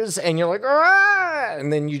gears, and you're like, ah!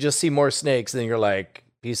 And then you just see more snakes, and then you're like,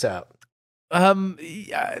 peace out.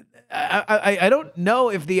 I don't know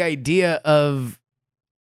if the idea of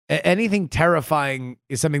anything terrifying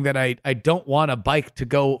is something that I don't want a bike to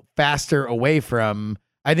go faster away from.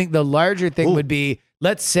 I think the larger thing would be,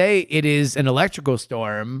 let's say it is an electrical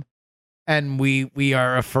storm and we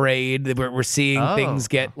are afraid that we're seeing things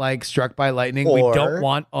get like struck by lightning. We don't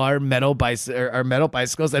want our metal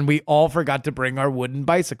bicycles, and we all forgot to bring our wooden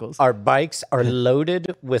bicycles. Our bikes are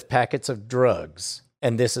loaded with packets of drugs,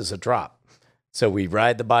 and this is a drop. So we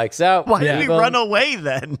ride the bikes out. Why did we run away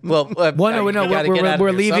then? Well,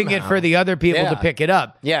 we're leaving it for the other people to pick it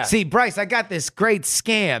up. Yeah. See, Bryce, I got this great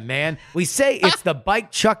scam, man. We say it's the bike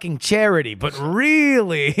chucking charity, but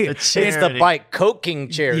really, it's the bike coking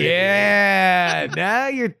charity. Yeah. Now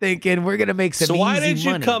you're thinking we're gonna make some easy money. So why did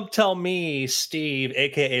you come tell me, Steve,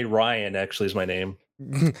 aka Ryan? Actually, is my name.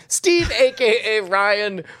 Steve, aka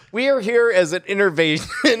Ryan, we are here as an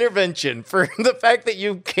intervention for the fact that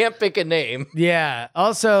you can't pick a name. Yeah.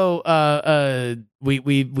 Also,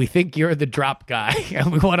 we think you're the drop guy,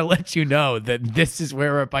 and we want to let you know that this is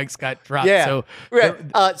where our bikes got dropped. Yeah. So,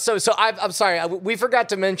 right. So I'm sorry. We forgot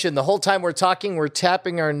to mention the whole time we're talking, we're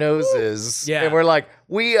tapping our noses. Yeah. And we're like,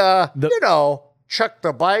 chuck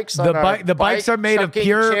the bikes on the bikes are made of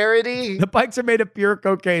pure charity. The bikes are made of pure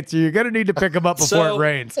cocaine, so you're gonna need to pick them up before it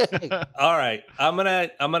rains. All right, I'm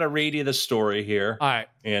gonna read you the story here. All right,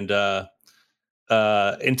 and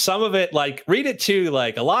some of it, like, read it too.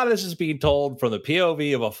 Like, a lot of this is being told from the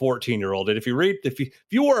POV of a 14-year-old. And if you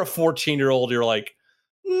were a 14-year-old, you're like,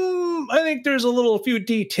 I think there's a few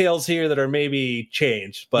details here that are maybe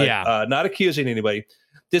changed, but not accusing anybody.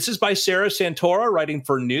 This is by Sarah Santora, writing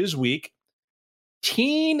for Newsweek.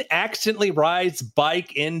 Teen accidentally rides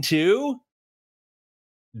bike into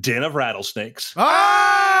den of rattlesnakes.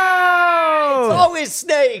 Oh! It's always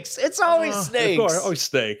snakes. It's always snakes. Of course, always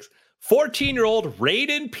snakes. 14-year-old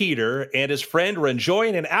Raiden Peter and his friend were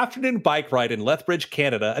enjoying an afternoon bike ride in Lethbridge,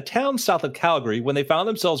 Canada, a town south of Calgary, when they found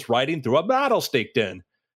themselves riding through a rattlesnake den.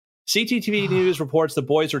 CTV News reports the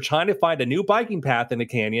boys were trying to find a new biking path in the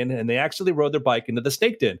canyon, and they accidentally rode their bike into the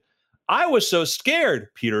snake den. I was so scared,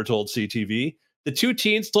 Peter told CTV. The two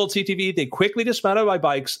teens told CTV they quickly dismounted my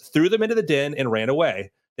bikes, threw them into the den, and ran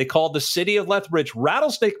away. They called the City of Lethbridge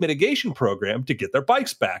Rattlesnake Mitigation Program to get their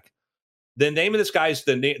bikes back. The name of this guy's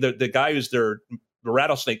the guy who's their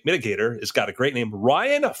rattlesnake mitigator has got a great name,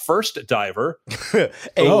 Ryan First Diver,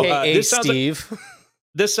 aka Steve.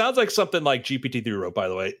 This sounds like something like GPT-3 wrote, by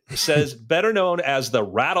the way. It says, better known as the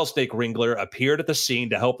rattlesnake wrangler, appeared at the scene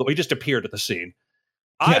to help. He just appeared at the scene.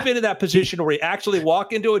 I've been in that position where you actually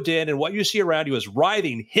walk into a den and what you see around you is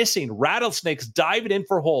writhing, hissing rattlesnakes diving in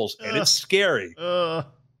for holes, and it's scary. He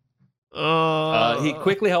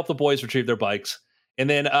quickly helped the boys retrieve their bikes. And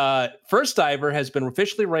then First Diver has been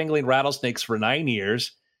officially wrangling rattlesnakes for 9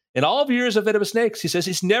 years. In all of years of venomous snakes, he says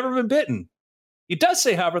he's never been bitten. He does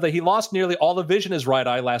say, however, that he lost nearly all the vision in his right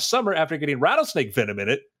eye last summer after getting rattlesnake venom in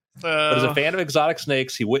it. But as a fan of exotic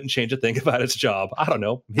snakes, he wouldn't change a thing about its job. I don't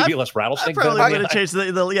know. Maybe less rattlesnake venom. I would have changed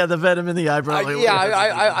the venom in the eye. Probably.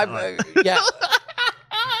 Yeah.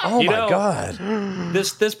 Oh my God!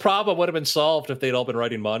 This problem would have been solved if they'd all been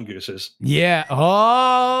riding mongooses. Yeah.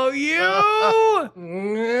 Oh, you.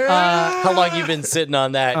 How long you been sitting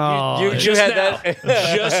on that? You just had now. that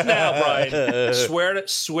Just now, Brian.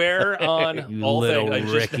 Swear on you all little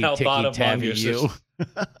things. I just now thought of mongooses.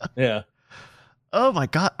 Yeah. Oh my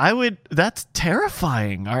God, that's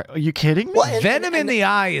terrifying. Are you kidding me? Well, Venom in the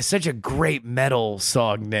Eye is such a great metal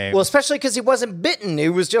song name. Well, especially because he wasn't bitten. He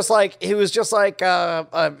was just like I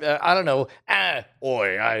don't know.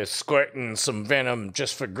 Oi, I was squirting some venom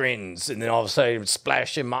just for grins, and then all of a sudden it would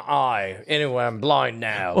splash in my eye. Anyway, I'm blind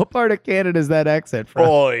now. What part of Canada is that accent from?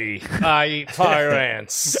 Oi, I eat fire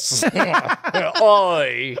ants.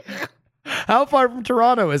 Oi. How far from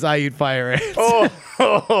Toronto is I Eat Fire Ants?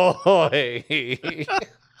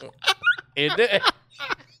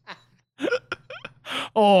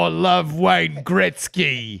 Oh, love Wayne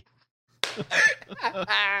Gretzky.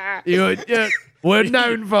 We're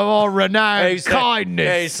known for our renowned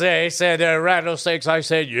kindness. He said rattlesnakes. I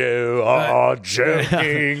said, you are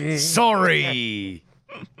joking. Sorry.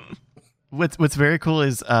 What's very cool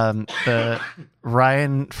is the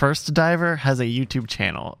Ryan First Diver has a YouTube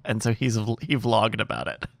channel, and so he vlogged about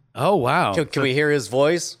it. Oh, wow. Can we hear his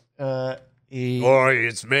voice? Boy,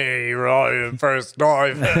 it's me, Ryan First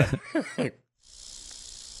Diver.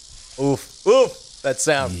 Oof. That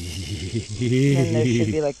sound. And there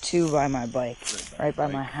should be like 2 by my bike, right by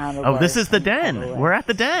my handlebar. Oh, this is the den. We're at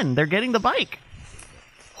the den. They're getting the bike.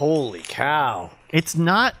 Holy cow. It's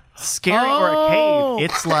not scary or a cave.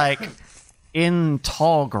 It's like in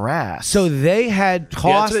tall grass. So they had Yeah,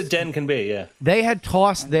 tossed. that's what a den can be. Yeah. They had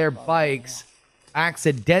tossed their bikes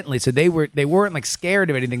accidentally. So they weren't like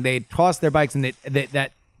scared of anything. They had tossed their bikes, and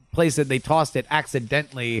that place that they tossed it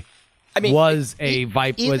accidentally. Was a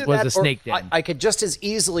snake den. I could just as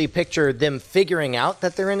easily picture them figuring out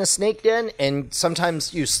that they're in a snake den, and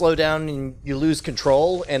sometimes you slow down and you lose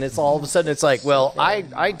control, and it's all of a sudden it's like, well,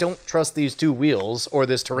 I don't trust these 2 wheels or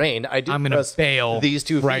this terrain. I'm going to bail these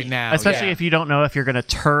 2 right feet. now. Especially if you don't know if you're going to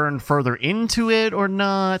turn further into it or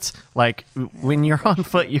not. Like when you're on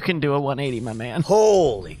foot, you can do a 180, my man.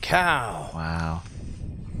 Holy cow!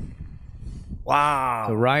 Wow.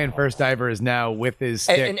 So Ryan First Diver is now with his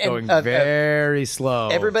stick going very slow.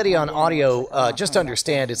 Everybody on audio, just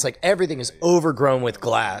understand, it's like everything is overgrown with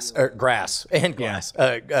grass, like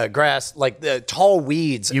the tall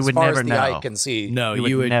weeds You as would far never as the know. eye can see. No,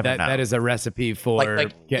 You would never know. that is a recipe for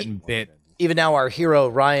Like, getting bit. Even now, our hero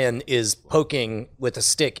Ryan is poking with a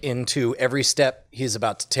stick into every step he's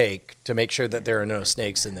about to take to make sure that there are no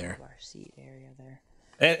snakes in there.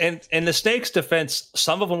 And in the snake's defense,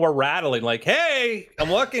 some of them were rattling, like, "Hey, I'm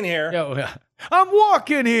walking here." I'm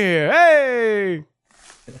walking here. Hey.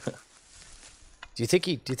 Do you think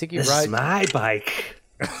he This rides? is my bike.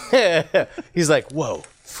 He's like, whoa,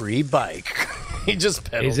 free bike. He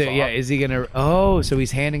just pedals off. Is he gonna? Oh, so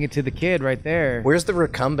he's handing it to the kid right there. Where's the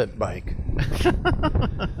recumbent bike?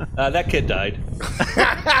 That kid died.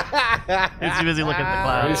 He's too busy looking at the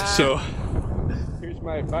clouds. So, here's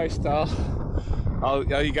my advice to all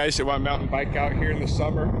you guys that want to mountain bike out here in the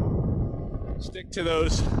summer. Stick to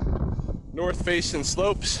those north-facing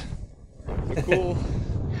slopes. The cool.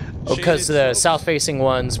 Because the south-facing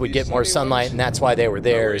ones would get more sunlight, and that's why they were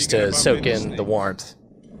there, is to soak in the warmth.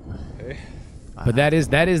 But that is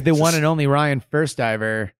the one and only Ryan First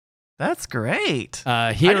Diver. That's great.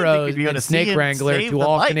 Heroes and snake wrangler to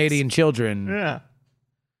all Canadian children. Yeah.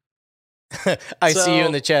 ICU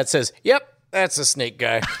in the chat says, "Yep, that's a snake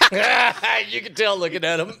guy." You can tell looking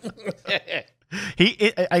at him.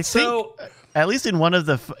 I think at least in one of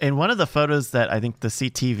the photos that I think the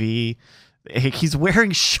CTV, he's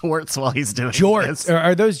wearing shorts while he's doing jorts. This.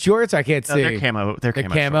 Are those jorts? I can't see. They're camo. They're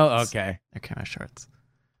camo. Shorts. Okay. They're camo shorts.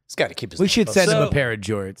 He's got to keep his. We should send him a pair of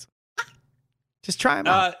jorts. Just try them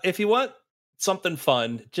out. If you want something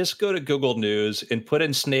fun, just go to Google News and put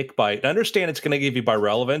in snake bite. I understand it's going to give you by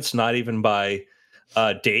relevance, not even by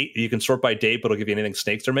date. You can sort by date, but it'll give you anything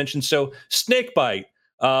snakes are mentioned. So snake bite.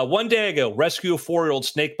 1 day ago, rescue a 4-year-old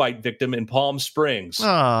snake bite victim in Palm Springs.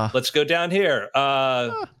 Let's go down here.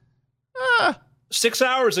 6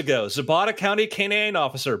 hours ago, Zapata County canine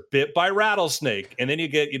officer bit by rattlesnake. And then you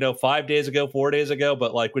get, 5 days ago, 4 days ago,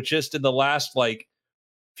 but like with just in the last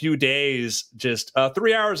few days, just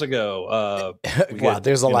 3 hours ago. Wow,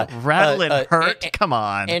 there's a lot. Rattle and hurt. Come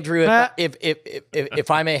on, Andrew.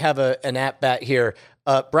 If I may have an at bat here,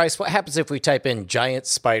 Bryce, what happens if we type in giant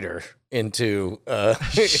spider into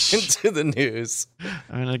into the news?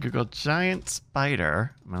 I'm gonna Google giant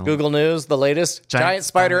spider. Google News, the latest. Giant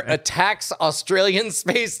spider attacks Australian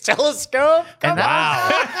space telescope. Wow.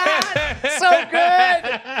 So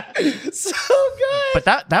good. So good.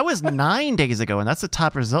 But that was 9 days ago, and that's the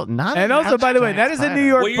top result. And also, by the way, that is a New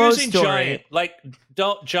York Well, you're Post using story.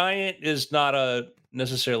 giant. Giant is not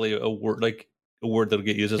necessarily a word a word that'll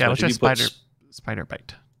get used as yeah, much. what's your spider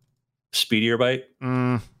bite? Speedier bite.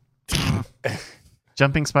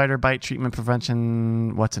 Jumping spider bite treatment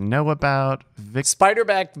prevention. What to know about?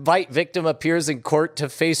 Spider-backed bite victim appears in court to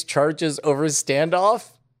face charges over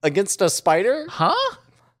standoff against a spider. Huh?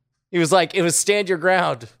 He was like, "It was stand your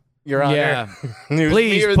ground, Your Honor." Yeah. It was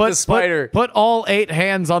Please me or the spider. put all 8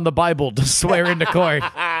 hands on the Bible to swear into court.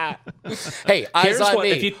 Hey, eyes Here's on what-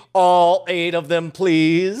 me. if you- All 8 of them,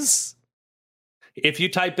 please. If you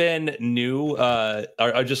type in new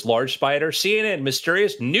or just large spider, CNN,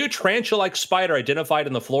 mysterious new tarantula-like spider identified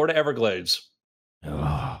in the Florida Everglades.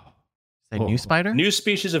 New spider? New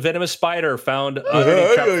species of venomous spider found at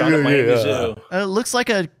Miami Zoo. It looks like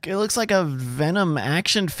a Venom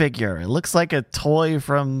action figure. It looks like a toy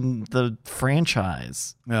from the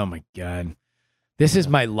franchise. Oh my God. This is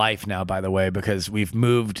my life now, by the way, because we've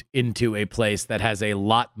moved into a place that has a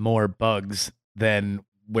lot more bugs than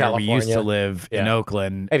where California. we used to live in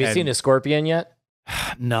Oakland. Have you seen a scorpion yet?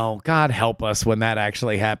 No, God help us when that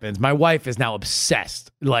actually happens. My wife is now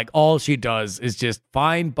obsessed. Like, all she does is just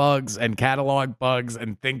find bugs and catalog bugs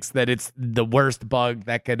and thinks that it's the worst bug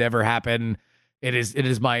that could ever happen. It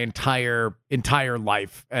is my entire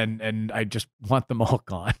life, and I just want them all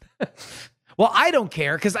gone. Well, I don't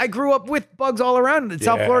care because I grew up with bugs all around.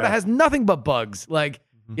 South Florida has nothing but bugs. Like,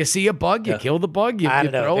 you see a bug, you kill the bug, you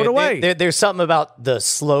throw it away. There's something about the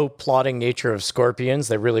slow, plodding nature of scorpions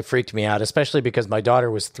that really freaked me out, especially because my daughter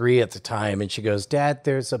was 3 at the time, and she goes, "Dad,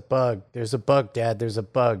 there's a bug. There's a bug, Dad. There's a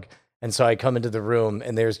bug." And so I come into the room,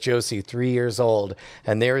 and there's Josie, 3 years old,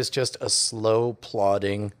 and there is just a slow,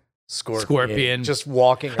 plodding scorpion just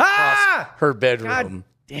walking across her bedroom. God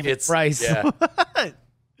damn it, Bryce. Yeah.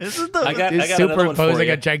 Isn't the I got superimposing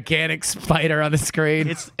a gigantic spider on the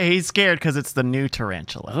screen? He's scared because it's the new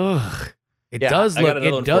tarantula. Ugh. It I does got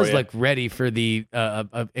look ready for the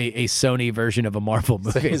a Sony version of a Marvel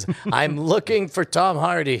movie. I'm looking for Tom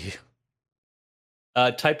Hardy.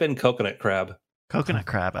 Type in coconut crab. Coconut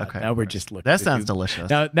crab. Okay. Now we're just looking. That sounds delicious.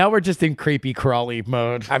 Now we're just in creepy crawly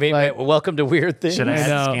mode. I mean, welcome to Weird Things. Should I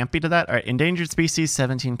add Scampy to that? All right. Endangered species,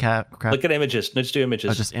 17 crab. Look at images. Let's do images.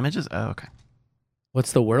 Oh, just images? Oh, okay.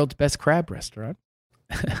 What's the world's best crab restaurant?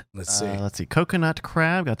 Let's see. Let's see. Coconut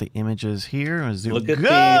crab. Got the images here. Look at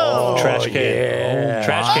the trash can. Yeah.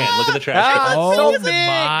 Trash can. Look at the trash can. It's so big.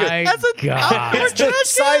 My God. It's the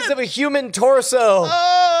size of a human torso.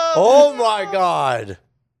 Oh my God.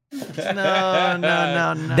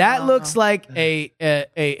 No. That looks like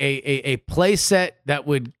a play set that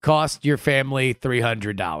would cost your family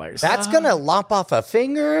 $300. That's gonna lop off a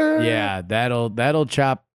finger. Yeah, that'll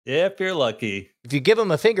chop. If you're lucky. If you give him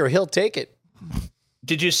a finger, he'll take it.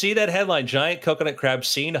 Did you see that headline? Giant coconut crab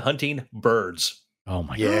seen hunting birds. Oh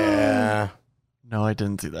my God. Yeah. No, I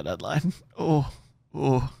didn't see that headline. Oh.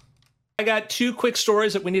 I got 2 quick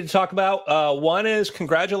stories that we need to talk about. One is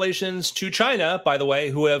congratulations to China, by the way,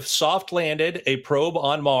 who have soft landed a probe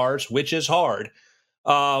on Mars, which is hard.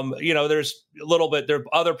 There's there are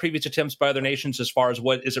other previous attempts by other nations as far as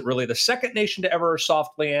what is it really the second nation to ever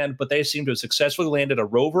soft land, but they seem to have successfully landed a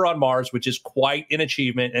rover on Mars, which is quite an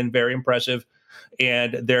achievement and very impressive.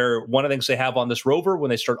 And one of the things they have on this rover when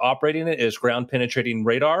they start operating it is ground penetrating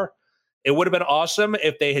radar. It would have been awesome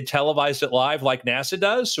if they had televised it live like NASA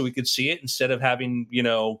does, so we could see it instead of having,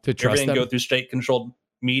 everything go through state controlled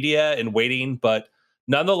media and waiting. But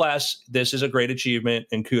nonetheless, this is a great achievement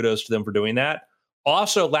and kudos to them for doing that.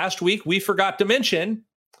 Also, last week, we forgot to mention,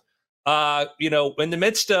 in the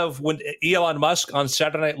midst of when Elon Musk on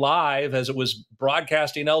Saturday Night Live, as it was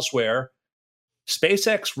broadcasting elsewhere,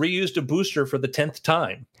 SpaceX reused a booster for the 10th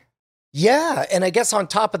time. Yeah, and I guess on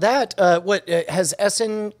top of that, has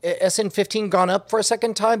SN15 gone up for a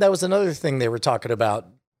second time? That was another thing they were talking about.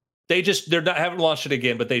 Haven't launched it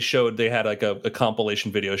again, but they had like a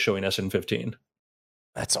compilation video showing SN15.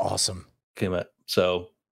 That's awesome. Came out. So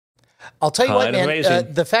I'll tell you what, man.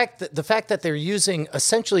 Amazing. The fact that they're using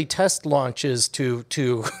essentially test launches to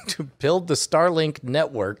build the Starlink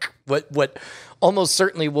network, what almost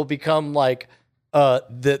certainly will become like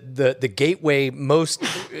the gateway most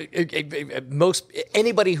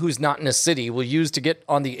anybody who's not in a city will use to get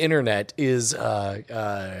on the internet is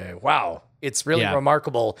wow. It's really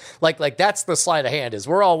remarkable. Like that's the sleight of hand. Is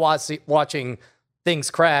we're all watching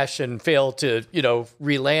things crash and fail to,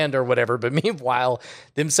 re-land or whatever. But meanwhile,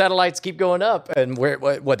 them satellites keep going up, and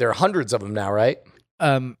there are hundreds of them now, right?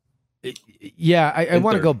 Yeah, I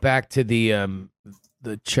want to go back to the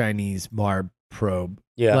Chinese Mars probe.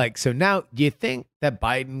 Yeah. So now, do you think that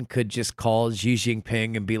Biden could just call Xi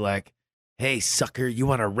Jinping and be like, "Hey, sucker, you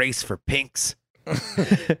want to race for pinks?"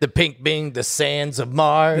 The pink being the sands of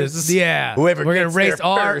Mars. Whoever we're gonna race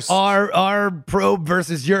first. our probe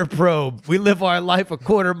versus your probe. We live our life a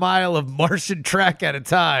quarter mile of Martian track at a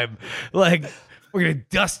time. Like, we're gonna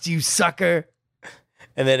dust you, sucker.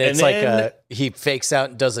 And then he fakes out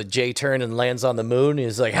and does a J-turn and lands on the moon.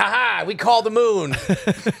 He's like, "Ha ha! We call the moon.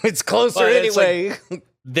 It's closer anyway."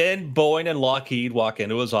 Then Boeing and Lockheed walk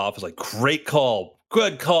into his office like, "Great call.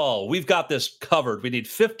 Good call. We've got this covered. We need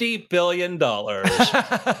 $50 billion.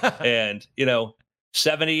 And,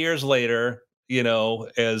 70 years later,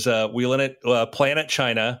 as wheeling it, planet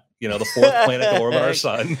China, the 4th planet to orbit our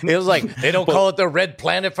sun. It was like, they don't call it the red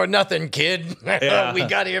planet for nothing, kid. Yeah. We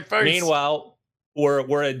got here first. Meanwhile,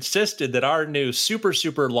 we're insisted that our new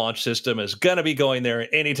super launch system is gonna be going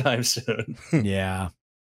there anytime soon. Yeah.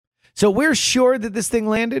 So we're sure that this thing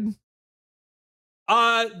landed?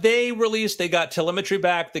 They got telemetry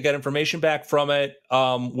back, they got information back from it.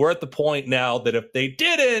 We're at the point now that if they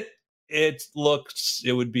didn't, it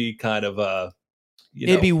would be kind of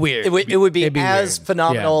it'd be weird. It would be as weird.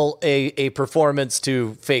 phenomenal a performance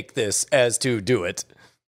to fake this as to do it.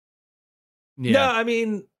 Yeah. No, I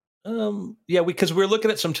mean, because we're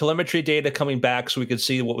looking at some telemetry data coming back, so we could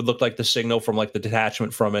see what would look like the signal from like the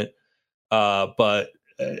detachment from it. But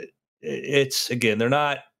it's again,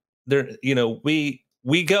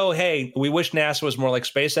 we go, hey, we wish NASA was more like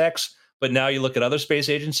SpaceX, but now you look at other space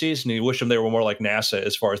agencies and you wish them they were more like NASA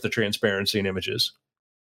as far as the transparency in images.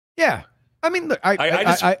 Yeah. I mean, look,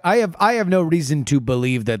 I have no reason to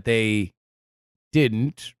believe that they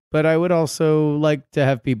didn't, but I would also like to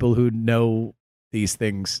have people who know these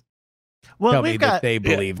things tell me that they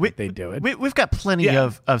believe that they do it. We've got plenty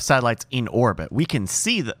of satellites in orbit. We can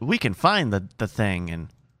see we can find the thing, and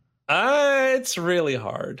it's really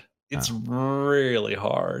hard. It's really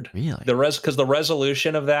hard. Really? Because the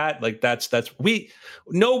resolution of that, like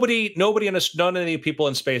nobody none of the people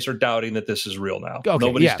in space are doubting that this is real now. Okay,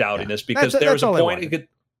 Nobody's doubting this because there's a point.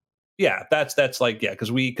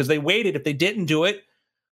 Because they waited. If they didn't do it,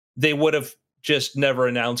 they would have just never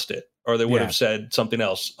announced it, or they would have said something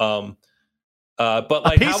else. But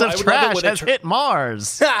like, a piece of trash has hit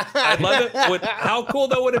Mars. I'd love it. How cool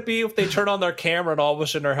though would it be if they turn on their camera and all of a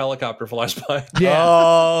sudden their helicopter flies by? Yeah.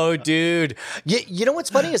 Oh, dude. You know what's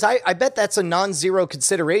funny is I bet that's a non-zero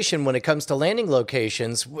consideration when it comes to landing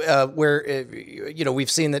locations, where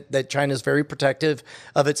we've seen that China's very protective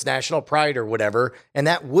of its national pride or whatever, and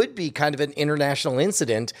that would be kind of an international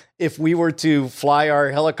incident if we were to fly our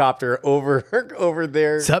helicopter over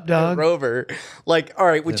their Sup, dog? rover. Like, all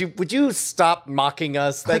right, would you stop mocking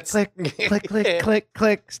us? Click,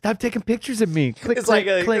 click. Stop taking pictures of me. Click, it's click,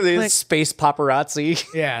 like click. Space paparazzi.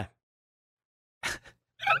 Yeah.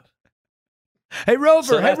 Hey,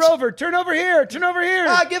 Rover, turn over here. Give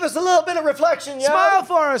us a little bit of reflection, yo. Smile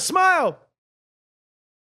for us, smile.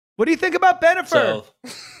 What do you think about Bennifer?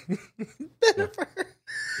 Bennifer.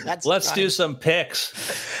 Let's do some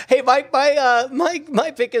picks. Hey,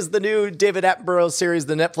 my pick is the new David Attenborough series,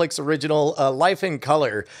 the Netflix original Life in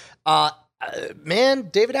Color. Man,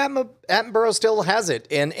 David Attenborough still has it.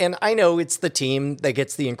 And I know it's the team that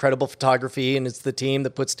gets the incredible photography and it's the team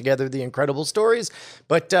that puts together the incredible stories.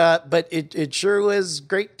 But it sure was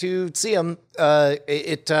great to see him.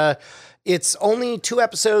 It's only 2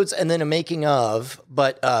 episodes and then a making of,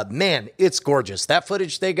 but man, it's gorgeous. That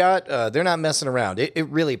footage they got, they're not messing around. It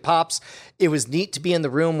really pops. It was neat to be in the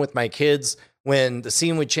room with my kids when the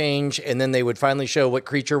scene would change and then they would finally show what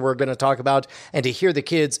creature we're going to talk about, and to hear the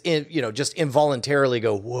kids, just involuntarily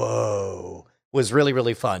go, whoa, was really,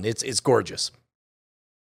 really fun. It's gorgeous.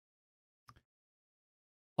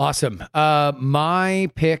 Awesome.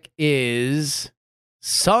 My pick is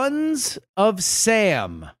Sons of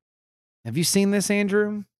Sam. Have you seen this,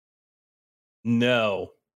 Andrew?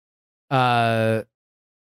 No. I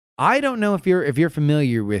don't know if you're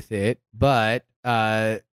familiar with it, but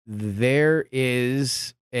there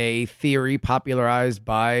is a theory popularized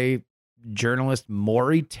by journalist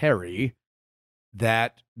Maury Terry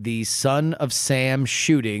that the Son of Sam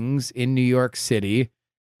shootings in New York City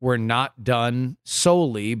were not done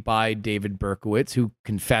solely by David Berkowitz, who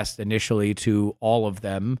confessed initially to all of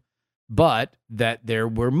them, but that there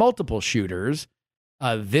were multiple shooters.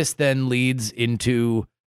 This then leads into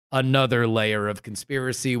another layer of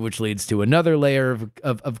conspiracy, which leads to another layer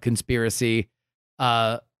of conspiracy.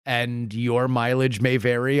 And your mileage may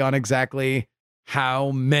vary on exactly how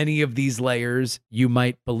many of these layers you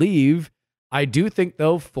might believe. I do think,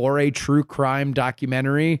 though, for a true crime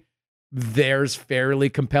documentary, there's fairly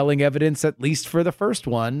compelling evidence, at least for the first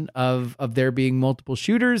one, of there being multiple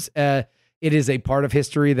shooters. It is a part of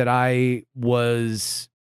history that I was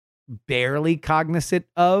barely cognizant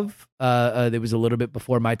of. It was a little bit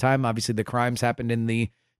before my time. Obviously, the crimes happened in the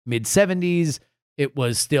mid-'70s. It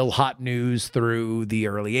was still hot news through the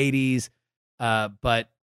early 80s. But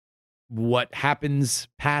what happens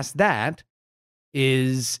past that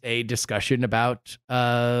is a discussion about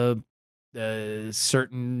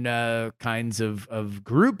certain kinds of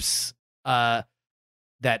groups that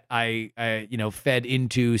I fed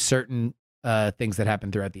into certain things that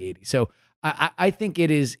happened throughout the 80s. So I think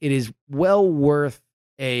it is well worth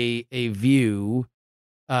a view.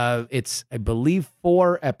 It's, I believe,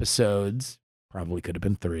 4 episodes. Probably could have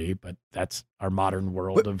been 3, but that's our modern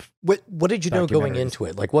world of. What did you know going into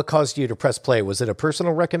it? Like, what caused you to press play? Was it a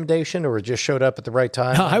personal recommendation, or it just showed up at the right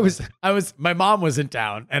time? No, I was. My mom was in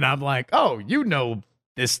town, and I'm like, oh, you know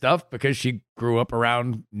this stuff because she grew up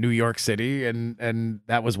around New York City, and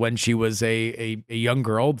that was when she was a young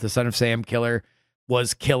girl. The Son of Sam killer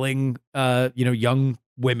was killing young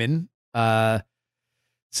women.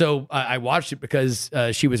 So I watched it because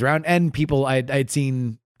she was around, and people I'd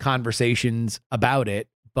seen conversations about it,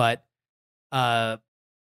 but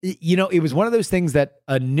it was one of those things that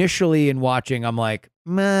initially in watching, I'm like,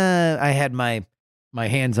 I had my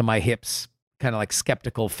hands on my hips, kind of like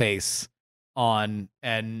skeptical face on.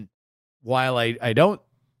 And while I don't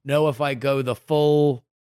know if I go the full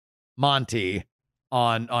Monty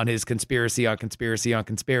on his conspiracy, I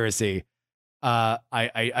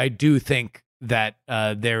do think that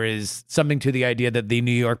there is something to the idea that the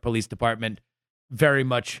New York Police Department very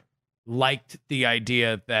much liked the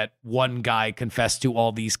idea that one guy confessed to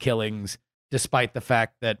all these killings, despite the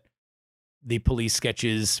fact that the police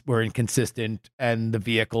sketches were inconsistent and the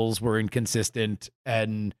vehicles were inconsistent,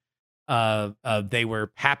 and they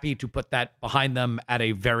were happy to put that behind them at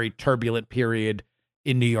a very turbulent period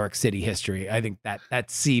in New York City history. I think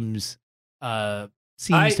that seems to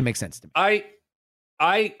make sense to me.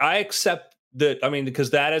 I accept that. I mean, because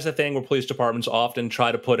that is a thing where police departments often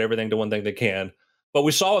try to put everything to one thing they can. But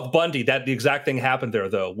we saw with Bundy that the exact thing happened there,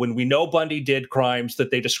 though. When we know Bundy did crimes that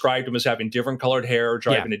they described him as having different colored hair,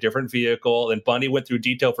 driving a different vehicle, and Bundy went through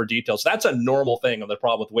detail for detail. So that's a normal thing. And the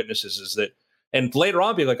problem with witnesses is that, and later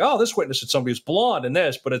on be like, oh, this witness said somebody who's blonde and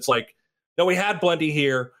this, but it's like, no, we had Bundy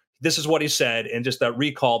here. This is what he said. And just that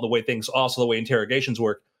recall, the way things, also the way interrogations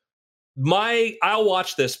work. I'll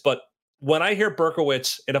watch this, but when I hear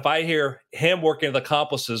Berkowitz, and if I hear him working with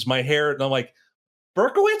accomplices, my hair, and I'm like,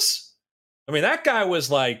 Berkowitz? I mean, that guy was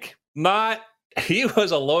like he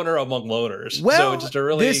was a loner among loners. Well, so just a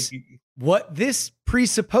really. What this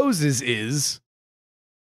presupposes is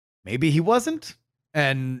maybe he wasn't.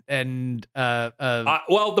 Well,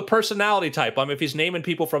 the personality type. I mean, if he's naming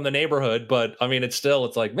people from the neighborhood, but I mean, it's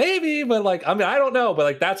like maybe, but like, I mean, I don't know, but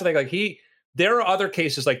like, that's the thing. Like there are other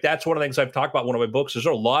cases, like that's one of the things I've talked about in one of my books. There's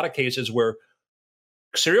a lot of cases where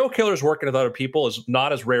serial killers working with other people is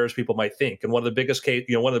not as rare as people might think. And one of the biggest case,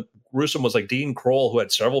 one of the gruesome was like Dean Kroll, who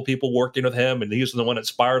had several people working with him, and he was the one that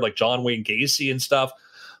inspired like John Wayne Gacy and stuff.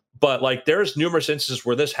 But like, there's numerous instances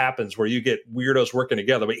where this happens, where you get weirdos working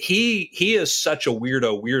together. But he is such a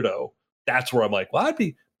weirdo. That's where I'm like, well,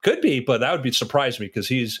 could be, but that would surprise me because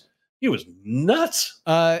he was nuts.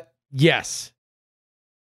 Yes.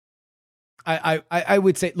 I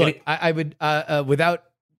would say, look, I would without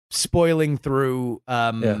spoiling through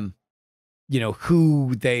who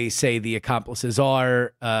they say the accomplices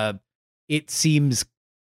are, it seems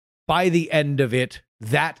by the end of it,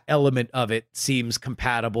 that element of it seems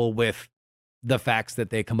compatible with the facts that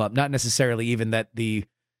they come up. Not necessarily even that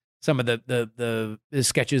some of the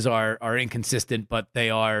sketches are inconsistent, but they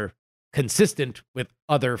are consistent with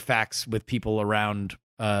other facts with people around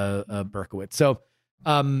Berkowitz. So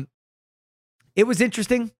it was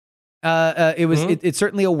interesting. It's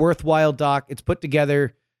certainly a worthwhile doc. It's put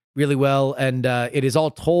together really well, and it is all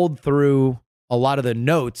told through a lot of the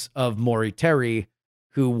notes of Maury Terry,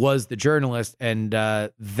 who was the journalist, and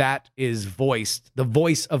that is voiced. The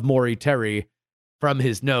voice of Maury Terry from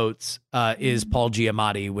his notes is Paul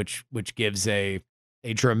Giamatti, which gives a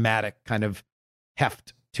dramatic kind of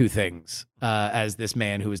heft to things. As this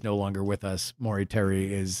man who is no longer with us, Maury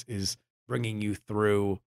Terry, is bringing you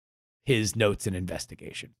through his notes and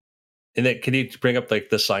investigation. And then, can you bring up like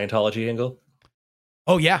the Scientology angle?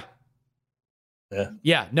 Oh yeah.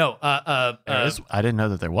 Yeah. No. I didn't know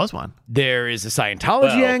that there was one. There is a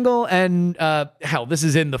Scientology angle, and hell, this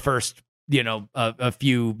is in the first, a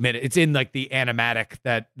few minutes. It's in like the animatic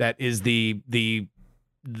that is the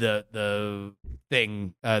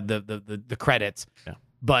thing, the credits. Yeah.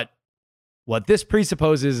 But what this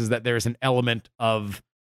presupposes is that there's an element of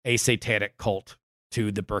a satanic cult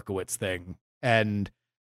to the Berkowitz thing, and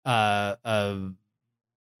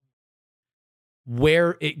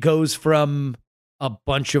where it goes from a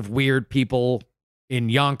bunch of weird people in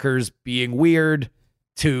Yonkers being weird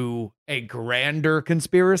to a grander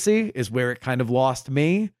conspiracy is where it kind of lost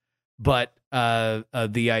me. But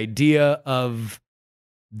the idea of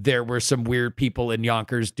there were some weird people in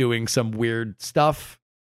Yonkers doing some weird stuff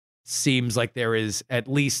seems like there is at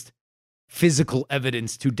least physical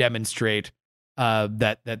evidence to demonstrate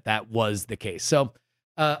that was the case. So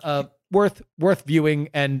worth viewing,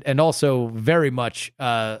 and also very much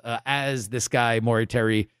as this guy Maury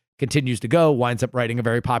Terry continues to go, winds up writing a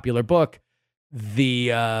very popular book.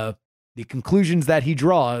 The the conclusions that he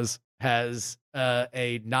draws has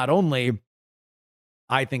a not only,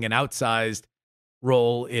 I think, an outsized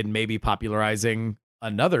role in maybe popularizing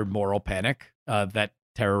another moral panic that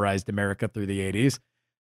terrorized America through the 80s,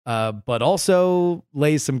 but also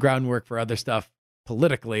lays some groundwork for other stuff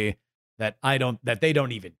politically that they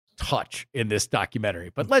don't even touch in this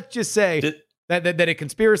documentary. But let's just say that a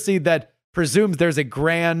conspiracy that presumes there's a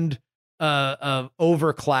grand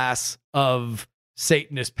overclass of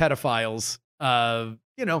Satanist pedophiles,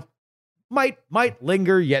 might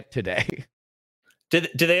linger yet today.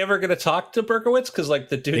 Did they ever get to talk to Berkowitz? Because like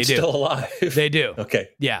the dude's still alive. They do. Okay.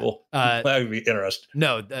 Yeah. Cool. That would be interesting.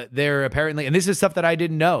 No, they're apparently, and this is stuff that I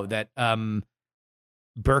didn't know, that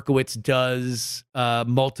Berkowitz does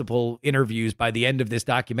multiple interviews by the end of this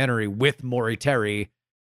documentary with Maury Terry.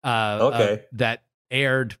 That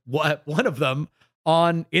aired one of them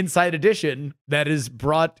on Inside Edition that is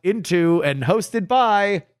brought into and hosted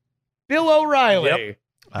by Bill O'Reilly. Yep.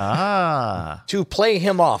 To play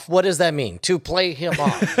him off. What does that mean? To play him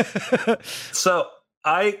off. So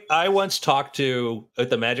I once talked to at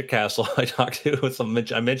the Magic Castle.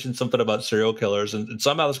 I mentioned something about serial killers, and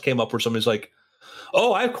somehow this came up where somebody's like,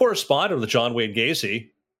 "Oh, I corresponded with John Wayne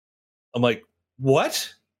Gacy." I'm like,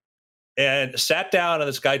 "What?" And sat down, and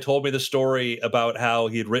this guy told me the story about how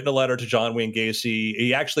he had written a letter to John Wayne Gacy.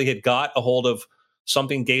 He actually had got a hold of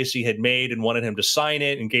something Gacy had made and wanted him to sign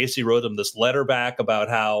it. And Gacy wrote him this letter back about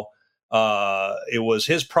how it was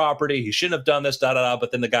his property. He shouldn't have done this,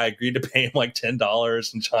 But then the guy agreed to pay him like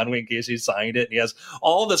 $10, and John Wayne Gacy signed it. And he has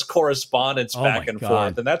all this correspondence back and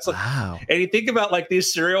forth. And that's like, wow. And you think about like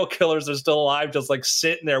these serial killers that are still alive, just like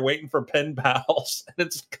sitting there waiting for pen pals. And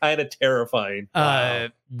it's kind of terrifying. Wow.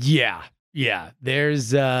 Yeah.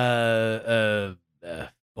 There's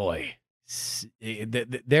boy,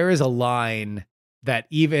 there is a line that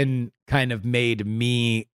even kind of made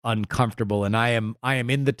me uncomfortable. And I am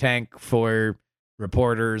in the tank for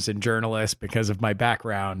reporters and journalists because of my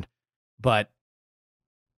background. But,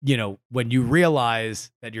 when you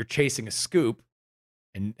realize that you're chasing a scoop,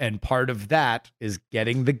 and part of that is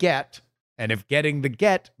getting the get, and if getting the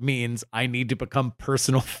get means I need to become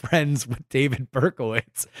personal friends with David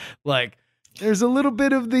Berkowitz, like, there's a little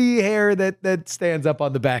bit of the hair that stands up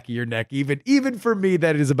on the back of your neck, even for me.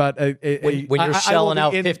 That is about when you're shelling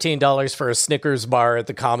out $15 for a Snickers bar at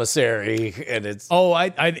the commissary, and it's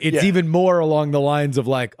even more along the lines of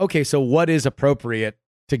like, okay, so what is appropriate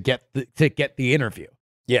to get the interview?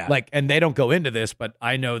 Yeah, like, and they don't go into this, but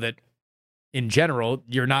I know that in general,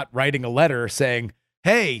 you're not writing a letter saying,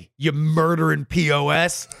 "Hey, you murdering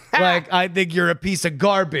POS. Like, I think you're a piece of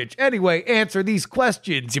garbage. Anyway, answer these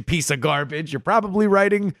questions, you piece of garbage." You're probably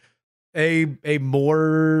writing a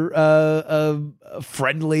more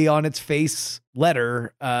friendly on its face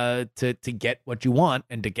letter to get what you want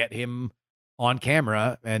and to get him on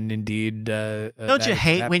camera. And indeed, don't you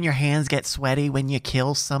hate when your hands get sweaty when you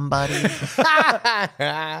kill somebody?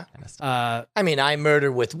 I mean, I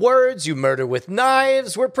murder with words, you murder with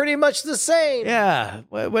knives. We're pretty much the same. Yeah,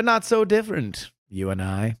 we're not so different, you and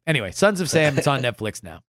I. Anyway, Sons of Sam, it's on Netflix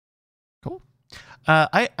now. Cool.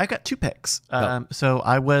 I got 2 picks. So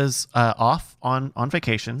I was off on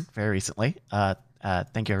vacation very recently.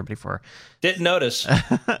 Thank you, everybody, for didn't notice.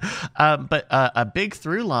 But a big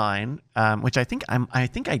through line, which I think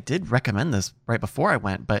I did recommend this right before I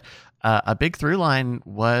went, but a big through line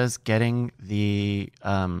was getting the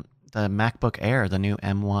MacBook Air, the new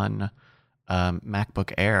M1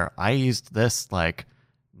 MacBook Air. I used this like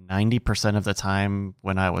 90% of the time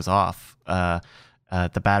when I was off.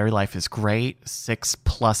 The battery life is great,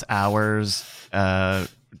 6+ hours,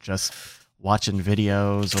 just watching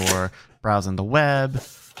videos or browsing the web.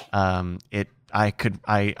 I could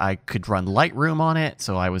run Lightroom on it,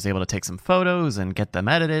 so I was able to take some photos and get them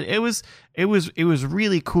edited. It was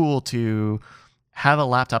really cool to have a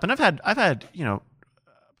laptop, and I've had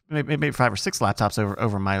maybe 5 or 6 laptops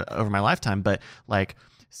over my lifetime, but like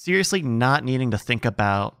seriously not needing to think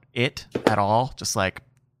about it at all. Just like,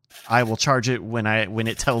 I will charge it when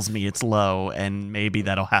it tells me it's low, and maybe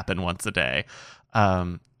that'll happen once a day.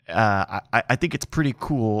 I think it's pretty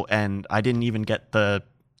cool, and I didn't even get the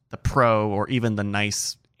Pro or even the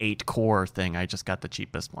nice 8-core thing. I just got the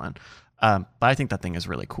cheapest one. But I think that thing is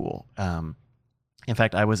really cool. In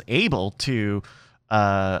fact, I was able to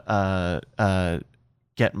get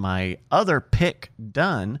my other pick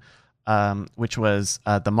done, which was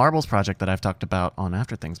the Marbles project that I've talked about on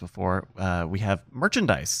After Things before. We have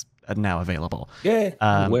merchandise now available.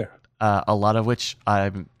 Yeah, where? A lot of which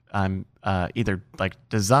I'm either like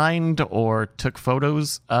designed or took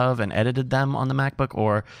photos of and edited them on the MacBook,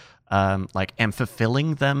 or like am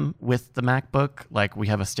fulfilling them with the MacBook. Like we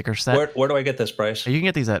have a sticker set. Where do I get this, Bryce? You can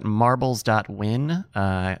get these at marbles.win,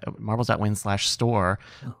 marbles.win/store.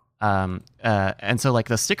 And so like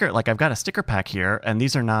the sticker, like I've got a sticker pack here, and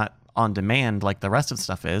these are not on demand like the rest of the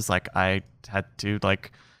stuff is. Like I had to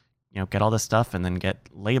like, get all this stuff and then get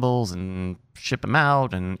labels and ship them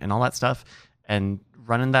out and all that stuff, and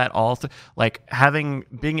running that all through, like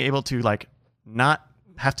being able to like not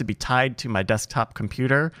have to be tied to my desktop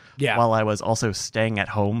computer while I was also staying at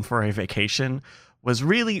home for a vacation was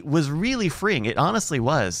really freeing. It honestly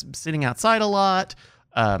was. Sitting outside a lot,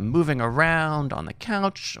 moving around on the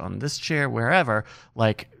couch, on this chair, wherever,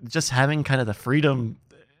 like just having kind of the freedom.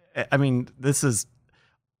 I mean, this is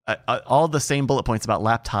all the same bullet points about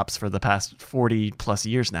laptops for the past 40 plus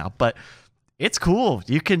years now, but it's cool.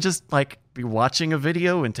 You can just like be watching a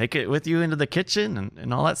video and take it with you into the kitchen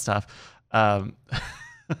and all that stuff. But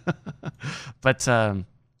yeah,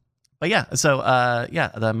 so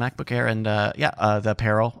the MacBook Air and the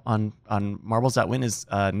apparel on marbles.win is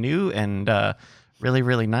new and really,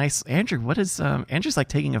 really nice. Andrew, what is Andrew's like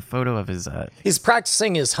taking a photo of his he's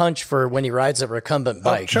practicing his hunch for when he rides a recumbent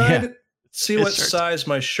bike. I'm trying to see what size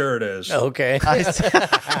my shirt is. Okay.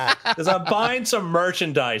 Because I'm buying some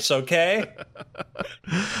merchandise, okay?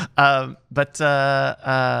 But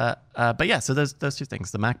yeah, so those two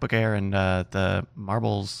things, the MacBook Air and the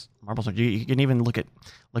marbles. You can even look at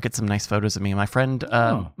some nice photos of me. My friend,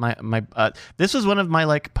 this was one of my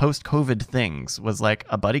like post-COVID things. Was like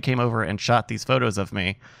a buddy came over and shot these photos of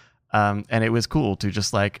me, and it was cool to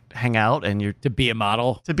just like hang out and to be a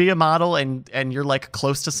model, and you're like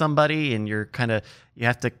close to somebody, and you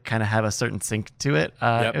have to kind of have a certain sync to it.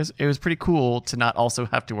 It was pretty cool to not also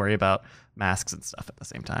have to worry about masks and stuff at the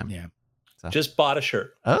same time. Yeah. So. Just bought a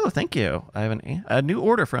shirt. Oh, thank you. I have a new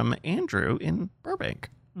order from Andrew in Burbank.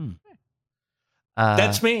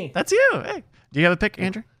 That's me. That's you. Hey, do you have a pick,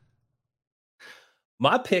 Andrew?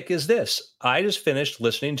 My pick is this. I just finished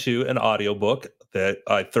listening to an audiobook that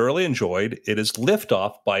I thoroughly enjoyed. It is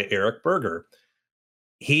Liftoff by Eric Berger.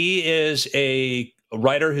 He is a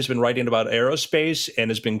writer who's been writing about aerospace and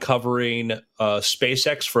has been covering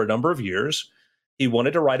SpaceX for a number of years. He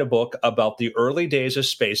wanted to write a book about the early days of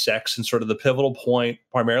SpaceX and sort of the pivotal point,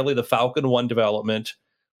 primarily the Falcon 1 development,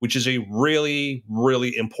 which is a really,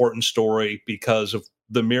 really important story because of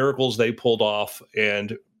the miracles they pulled off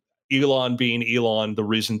and Elon being Elon, the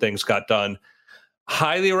reason things got done.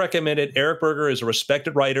 Highly recommended. Eric Berger is a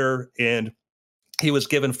respected writer, and he was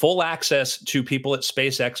given full access to people at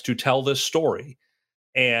SpaceX to tell this story.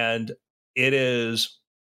 And it is,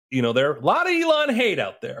 there are a lot of Elon hate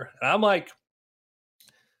out there. And I'm like,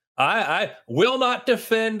 I will not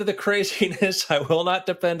defend the craziness. I will not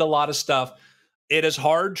defend a lot of stuff. It is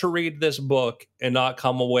hard to read this book and not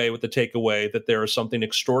come away with the takeaway that there is something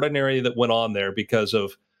extraordinary that went on there because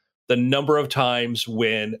of the number of times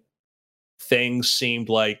when things seemed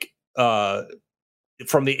like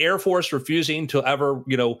from the Air Force refusing to ever,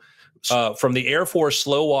 from the Air Force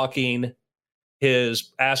slow walking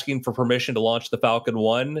his asking for permission to launch the Falcon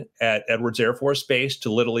 1 at Edwards Air Force Base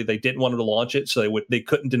to literally they didn't want to launch it, so they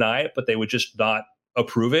couldn't deny it, but they would just not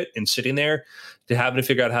approve it, and sitting there to having to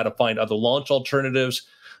figure out how to find other launch alternatives,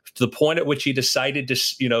 to the point at which he decided to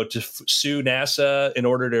sue NASA in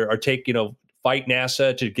order to fight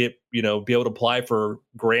NASA to get be able to apply for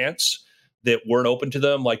grants that weren't open to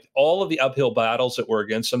them. Like all of the uphill battles that were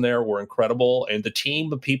against him there were incredible, and the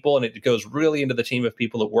team of people, and it goes really into the team of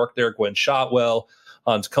people that work there, Gwen Shotwell,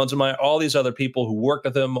 Hans Kunzelmeier, all these other people who worked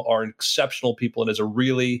with him are exceptional people, and is a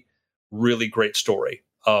really, really great story.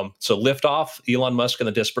 So Liftoff, Elon Musk in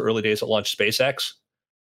the disparate early days that launched SpaceX.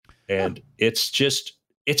 And it's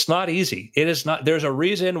not easy. It is not. There's a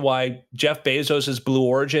reason why Jeff Bezos' Blue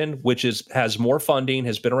Origin, which has more funding,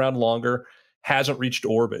 has been around longer, hasn't reached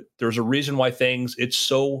orbit. There's a reason why it's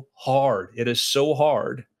so hard. It is so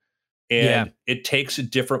hard. And it takes a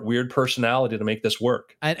different weird personality to make this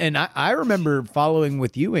work. And I remember following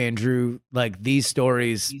with you, Andrew, like these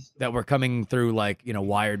stories that were coming through like,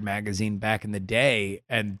 Wired magazine back in the day,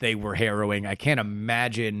 and they were harrowing. I can't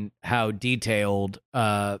imagine how detailed,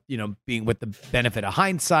 being with the benefit of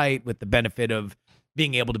hindsight, with the benefit of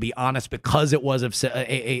being able to be honest because it was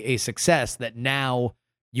a success, that now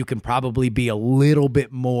you can probably be a little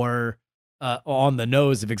bit more on the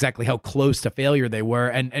nose of exactly how close to failure they were.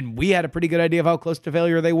 And we had a pretty good idea of how close to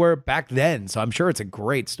failure they were back then. So I'm sure it's a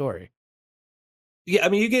great story. Yeah, I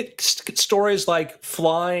mean, you get stories like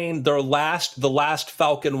flying the last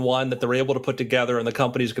Falcon 1 that they're able to put together, and the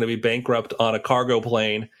company's going to be bankrupt on a cargo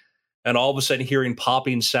plane. and all of a sudden hearing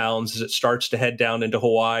popping sounds as it starts to head down into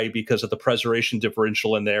Hawaii because of the preservation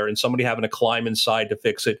differential in there, and somebody having to climb inside to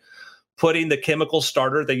fix it, putting the chemical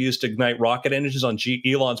starter they used to ignite rocket engines on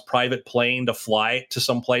Elon's private plane to fly it to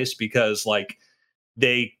someplace because like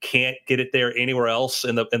they can't get it there anywhere else,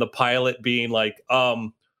 and the pilot being like,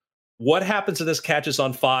 what happens if this catches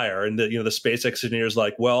on fire? And the SpaceX engineer is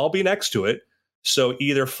like, well, I'll be next to it. So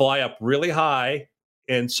either fly up really high,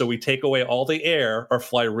 and so we take away all the air, or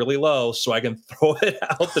fly really low so I can throw it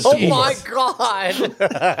out the door. Oh my God.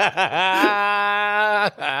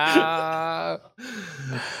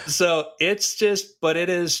 So it's just, but it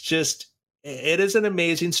is an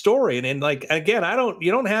amazing story. And like, again,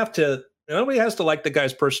 nobody has to like the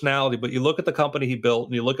guy's personality, but you look at the company he built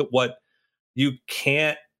and you look at what you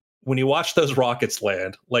can't, when you watch those rockets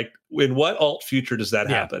land, like in what alt future does that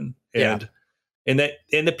happen? And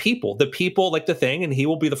the people like the thing, and he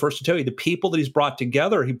will be the first to tell you, the people that he's brought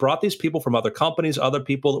together, he brought these people from other companies, other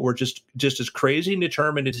people that were just as crazy and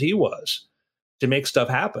determined as he was to make stuff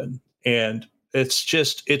happen. And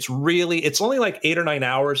it's only like 8 or 9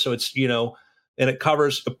 hours. So it's, and it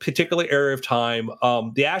covers a particular area of time.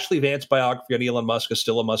 The Ashley Vance biography on Elon Musk is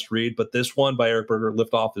still a must read, but this one by Eric Berger,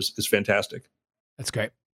 Liftoff, is fantastic. That's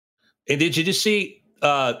great. And did you just see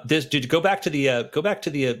this? Did you go back to the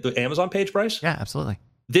Amazon page, Bryce? Yeah, absolutely.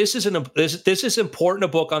 This is as important a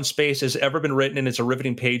book on space as ever been written, and it's a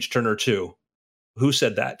riveting page turner too. Who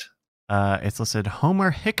said that? It's listed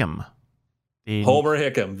Homer Hickam. Homer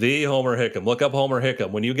Hickam. Look up Homer Hickam.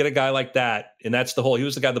 When you get a guy like that, and that's he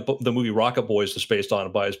was the guy the movie Rocket Boys was based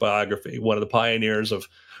on by his biography, one of the pioneers of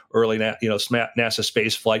early NASA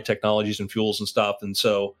space flight technologies and fuels and stuff. And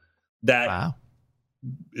so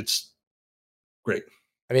it's great.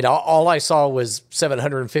 I mean, all I saw was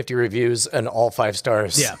 750 reviews and all 5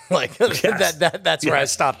 stars. Yeah. Like that's where I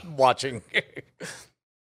stopped watching.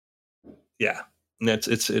 Yeah. And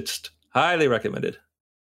it's highly recommended.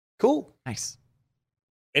 Cool. Nice.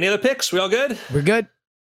 Any other picks? We all good? We're good.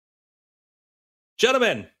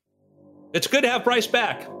 Gentlemen, it's good to have Bryce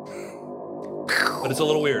back, but it's a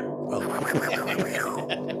little weird.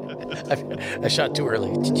 I shot too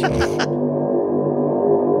early.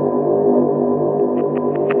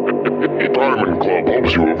 Diamond Club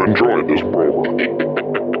hopes you have enjoyed this program.